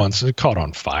California. More than once. It caught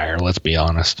on fire, let's be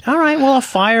honest. All right. Well, a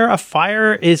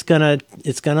fire is gonna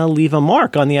leave a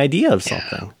mark on the idea of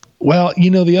something. Yeah. Well,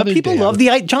 the other people day... love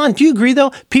John, do you agree, though?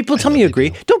 People tell me you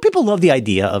agree. Don't people love the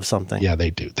idea of something? Yeah,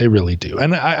 they do. They really do.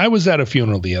 And I was at a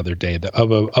funeral the other day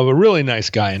of a really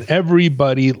nice guy, and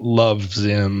everybody loves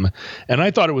him. And I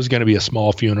thought it was going to be a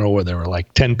small funeral where there were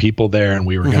like 10 people there, and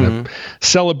we were going to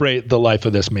celebrate the life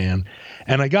of this man.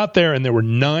 And I got there, and there were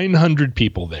 900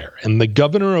 people there. And the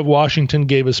governor of Washington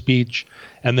gave a speech,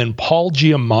 and then Paul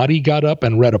Giamatti got up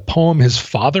and read a poem his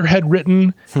father had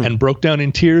written and broke down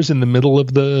in tears in the middle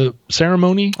of the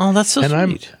ceremony. Oh, that's so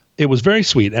sweet. It was very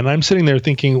sweet. And I'm sitting there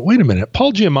thinking, wait a minute,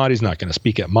 Paul Giamatti's not going to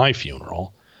speak at my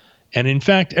funeral. And in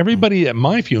fact, everybody at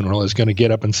my funeral is going to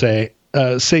get up and say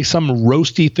some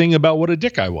roasty thing about what a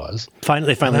dick I was.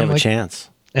 They finally have a chance.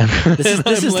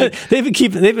 They've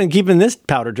been keeping this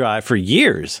powder dry for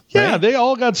years. Yeah, right? They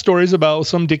all got stories about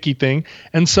some dicky thing,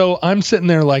 and so I'm sitting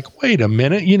there like, wait a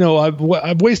minute,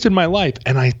 I've wasted my life,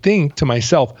 and I think to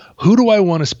myself, who do I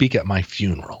want to speak at my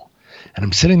funeral? And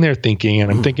I'm sitting there thinking,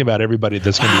 and I'm thinking about everybody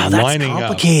that's going to be lining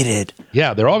complicated. up.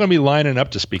 Yeah, they're all going to be lining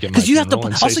up to speak at my funeral.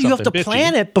 Because you have to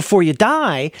plan it before you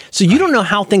die, so you don't know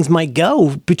how things might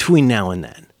go between now and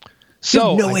then.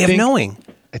 So you have no way of knowing.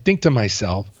 I think to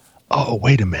myself, oh,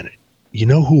 wait a minute. You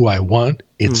know who I want?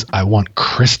 I want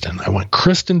Kristen. I want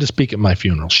Kristen to speak at my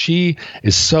funeral. She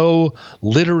is so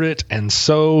literate and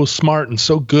so smart and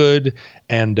so good.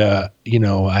 And,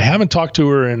 I haven't talked to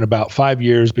her in about 5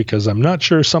 years because I'm not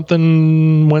sure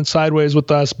something went sideways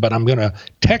with us, but I'm going to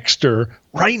text her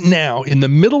right now in the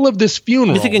middle of this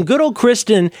funeral. You're thinking good old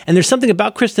Kristen, and there's something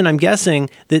about Kristen, I'm guessing,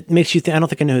 that makes you think, I don't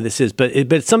think I know who this is, but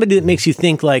it's somebody that makes you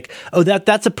think like, oh,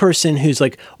 that's a person who's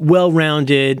like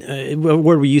well-rounded, a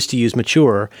word we used to use,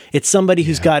 mature. It's somebody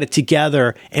who's got it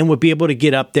together and would be able to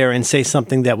get up there and say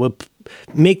something that would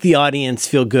make the audience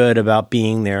feel good about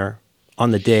being there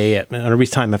on the day on a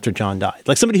time after John died.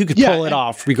 Like somebody who could pull it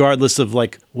off regardless of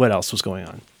like what else was going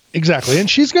on. Exactly. And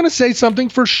she's going to say something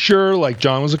for sure, like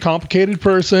John was a complicated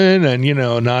person and,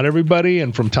 not everybody.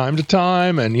 And from time to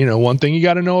time, and, one thing you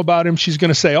got to know about him, she's going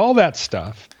to say all that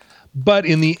stuff. But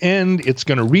in the end, it's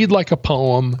going to read like a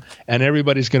poem, and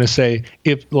everybody's going to say,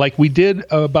 if like we did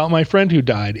about my friend who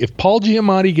died, if Paul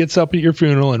Giamatti gets up at your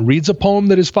funeral and reads a poem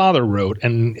that his father wrote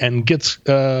and gets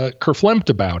kerflumped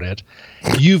about it,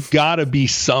 you've got to be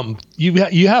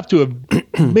you have to have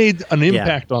made an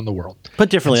impact on the world. Put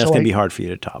differently, that's going to be hard for you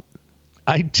to top.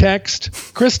 I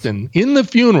text Kristen in the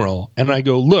funeral and I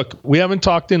go, look, we haven't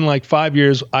talked in like 5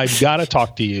 years. I've got to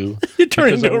talk to you. You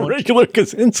turn into a regular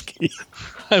Kaczynski.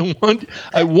 I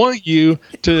want you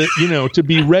to, to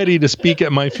be ready to speak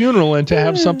at my funeral and to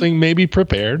have something maybe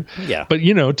prepared. Yeah. But,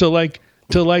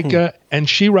 and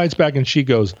she writes back and she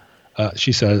goes,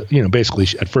 she says, basically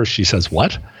at first she says,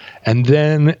 what? And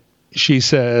then she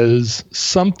says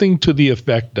something to the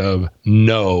effect of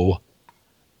no.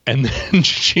 And then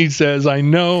she says, I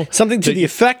know. Something to the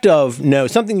effect of no,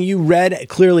 something you read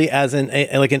clearly as an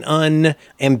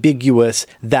unambiguous,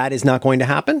 that is not going to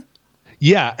happen.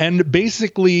 Yeah, and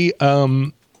basically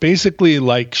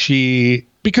like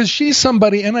because she's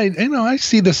somebody, and I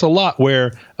see this a lot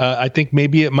where I think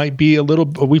maybe it might be a little.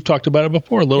 We've talked about it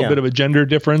before, a little bit of a gender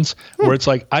difference, where it's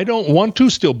like I don't want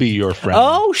to still be your friend.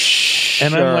 Oh, sure.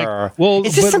 And I'm like, well,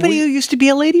 is this somebody who used to be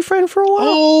a lady friend for a while?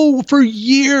 Oh, for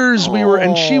years we were,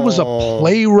 and she was a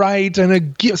playwright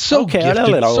and gifted, so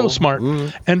smart,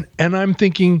 and I'm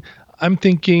thinking.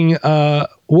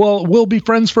 Well, we'll be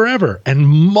friends forever. And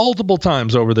multiple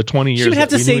times over the 20 years she would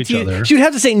have that to we say knew each other. She would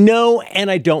have to say no, and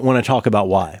I don't want to talk about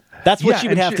why. That's what she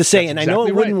would have to say. And exactly I know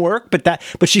it wouldn't work,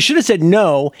 but she should have said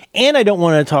no, and I don't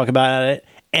want to talk about it,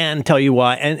 and tell you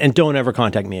why, and don't ever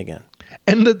contact me again.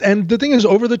 And the thing is,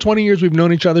 over the 20 years we've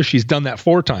known each other, she's done that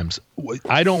 4 times.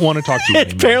 I don't want to talk to you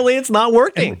anymore. Apparently it's not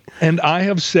working. And I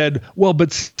have said, well,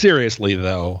 but seriously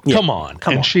though, come on.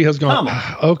 She has gone,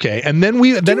 okay. And then do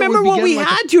you remember what we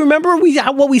had? Do you remember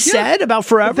what we said about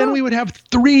forever? But then we would have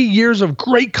 3 years of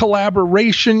great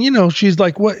collaboration. She's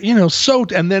like, what,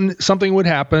 and then something would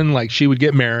happen, like she would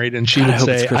get married and she would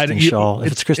say,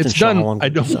 it's done. I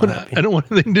don't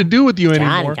want anything to do with you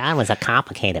anymore. John was a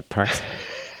complicated person.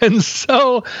 And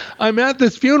so I'm at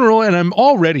this funeral and I'm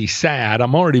already sad.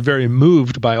 I'm already very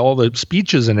moved by all the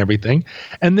speeches and everything.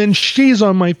 And then she's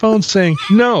on my phone saying,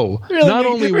 no, not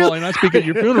only will I not speak at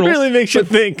your funeral. It really makes you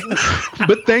think.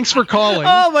 But thanks for calling.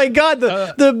 Oh my God.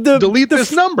 Delete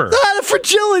this number. The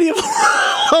fragility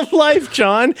of life,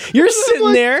 John. You're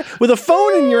sitting there with a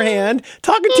phone in your hand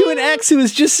talking to an ex who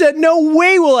has just said, no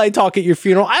way will I talk at your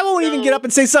funeral. I won't even get up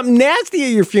and say something nasty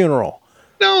at your funeral.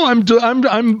 No, I'm you're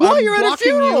at a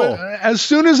funeral. You. As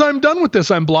soon as I'm done with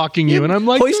this, I'm blocking you. And I'm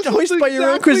like, hoist by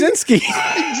your own Krasinski.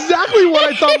 Exactly what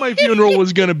I thought my funeral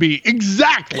was going to be.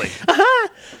 Exactly.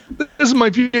 This is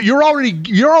my funeral.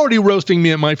 You're already roasting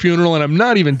me at my funeral, and I'm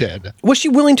not even dead. Was she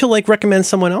willing to recommend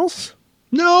someone else?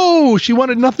 No, she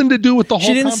wanted nothing to do with the whole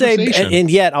conversation. She didn't say, and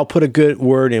yet I'll put a good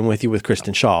word in with you with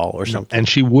Kristen Shaw or something. And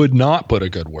she would not put a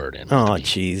good word in. Oh,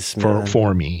 jeez,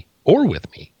 for me or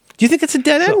with me. Do you think it's a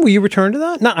dead end? Will you return to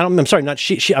that? No, I'm sorry, not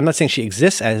she. I'm not saying she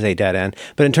exists as a dead end,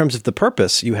 but in terms of the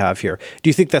purpose you have here, do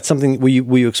you think that's something? Will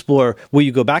you explore? Will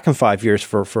you go back in 5 years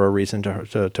for a reason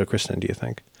to Kristen? Do you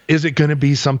think? Is it going to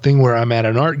be something where I'm at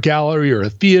an art gallery or a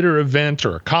theater event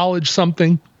or a college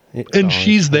something, and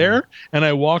she's there, and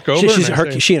I walk over?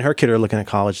 She and her kid are looking at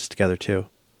colleges together too.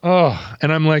 Oh,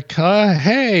 and I'm like,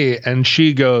 hey, and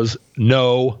she goes,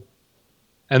 no.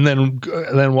 And then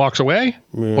walks away?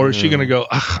 Or is she going to go,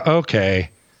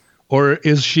 okay? Or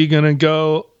is she going to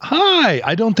go, hi?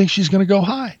 I don't think she's going to go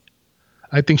hi.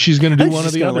 I think she's going to do one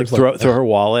of the others. Throw her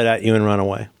wallet at you and run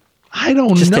away. I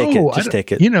don't just know.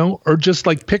 Take it. You know, or just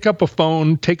like pick up a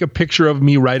phone, take a picture of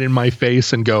me right in my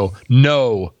face and go,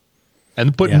 no.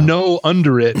 And put no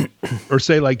under it, or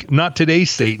say like, not today,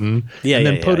 Satan. And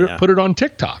then put it on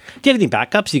TikTok. Do you have any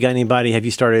backups? You got anybody? Have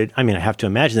you started? I mean, I have to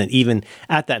imagine that even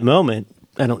at that moment,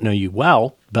 I don't know you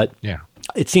well, but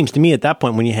it seems to me at that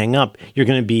point when you hang up, you're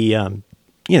going to be,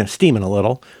 steaming a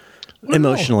little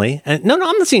emotionally. And no, I'm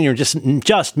not saying you're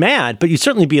just mad, but you'd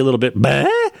certainly be a little bit bah.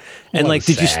 And like,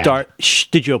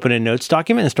 did you open a notes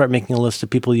document and start making a list of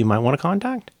people you might want to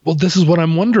contact? Well, this is what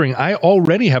I'm wondering. I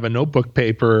already have a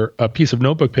piece of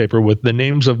notebook paper with the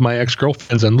names of my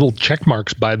ex-girlfriends and little check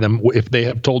marks by them if they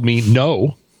have told me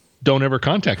no, don't ever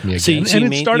contact me again. So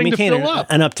it's starting to fill up.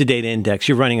 An up-to-date index.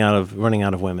 You're running out of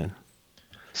women.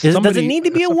 Does it need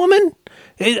to be a woman?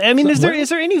 I mean, is there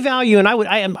any value? And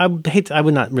I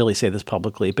would not really say this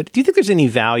publicly, but do you think there's any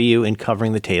value in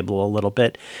covering the table a little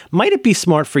bit? Might it be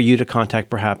smart for you to contact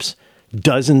perhaps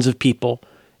dozens of people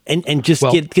and just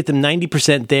get them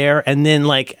 90% there, and then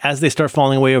like as they start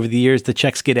falling away over the years, the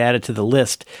checks get added to the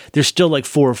list. There's still like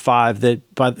 4 or 5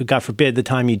 that, God forbid, the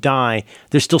time you die,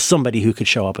 there's still somebody who could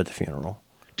show up at the funeral.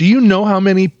 Do you know how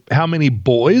many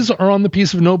boys are on the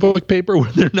piece of notebook paper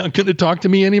where they're not going to talk to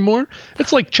me anymore?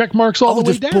 It's like check marks all the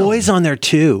way down. There's boys on there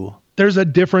too. There's a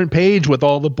different page with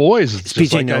all the boys. Is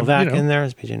PJ Novak in there?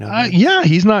 Is PJ Novak? Yeah,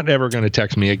 he's not ever going to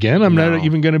text me again. I'm not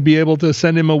even going to be able to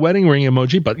send him a wedding ring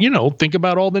emoji. But think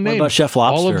about all the names. What about Chef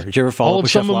Lobster? Did you ever follow up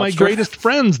with Chef Lobster? All of some of my greatest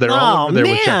friends, they're all over there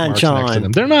with check marks next to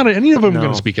them. They're not any of them going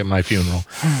to speak at my funeral.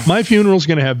 My funeral's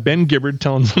going to have Ben Gibbard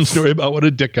telling some story about what a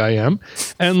dick I am,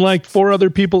 and like 4 other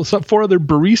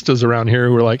baristas around here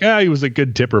who are like, he was a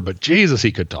good tipper, but Jesus,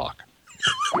 he could talk.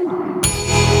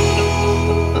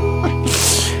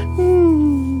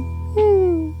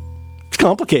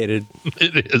 Complicated.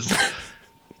 It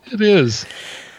is.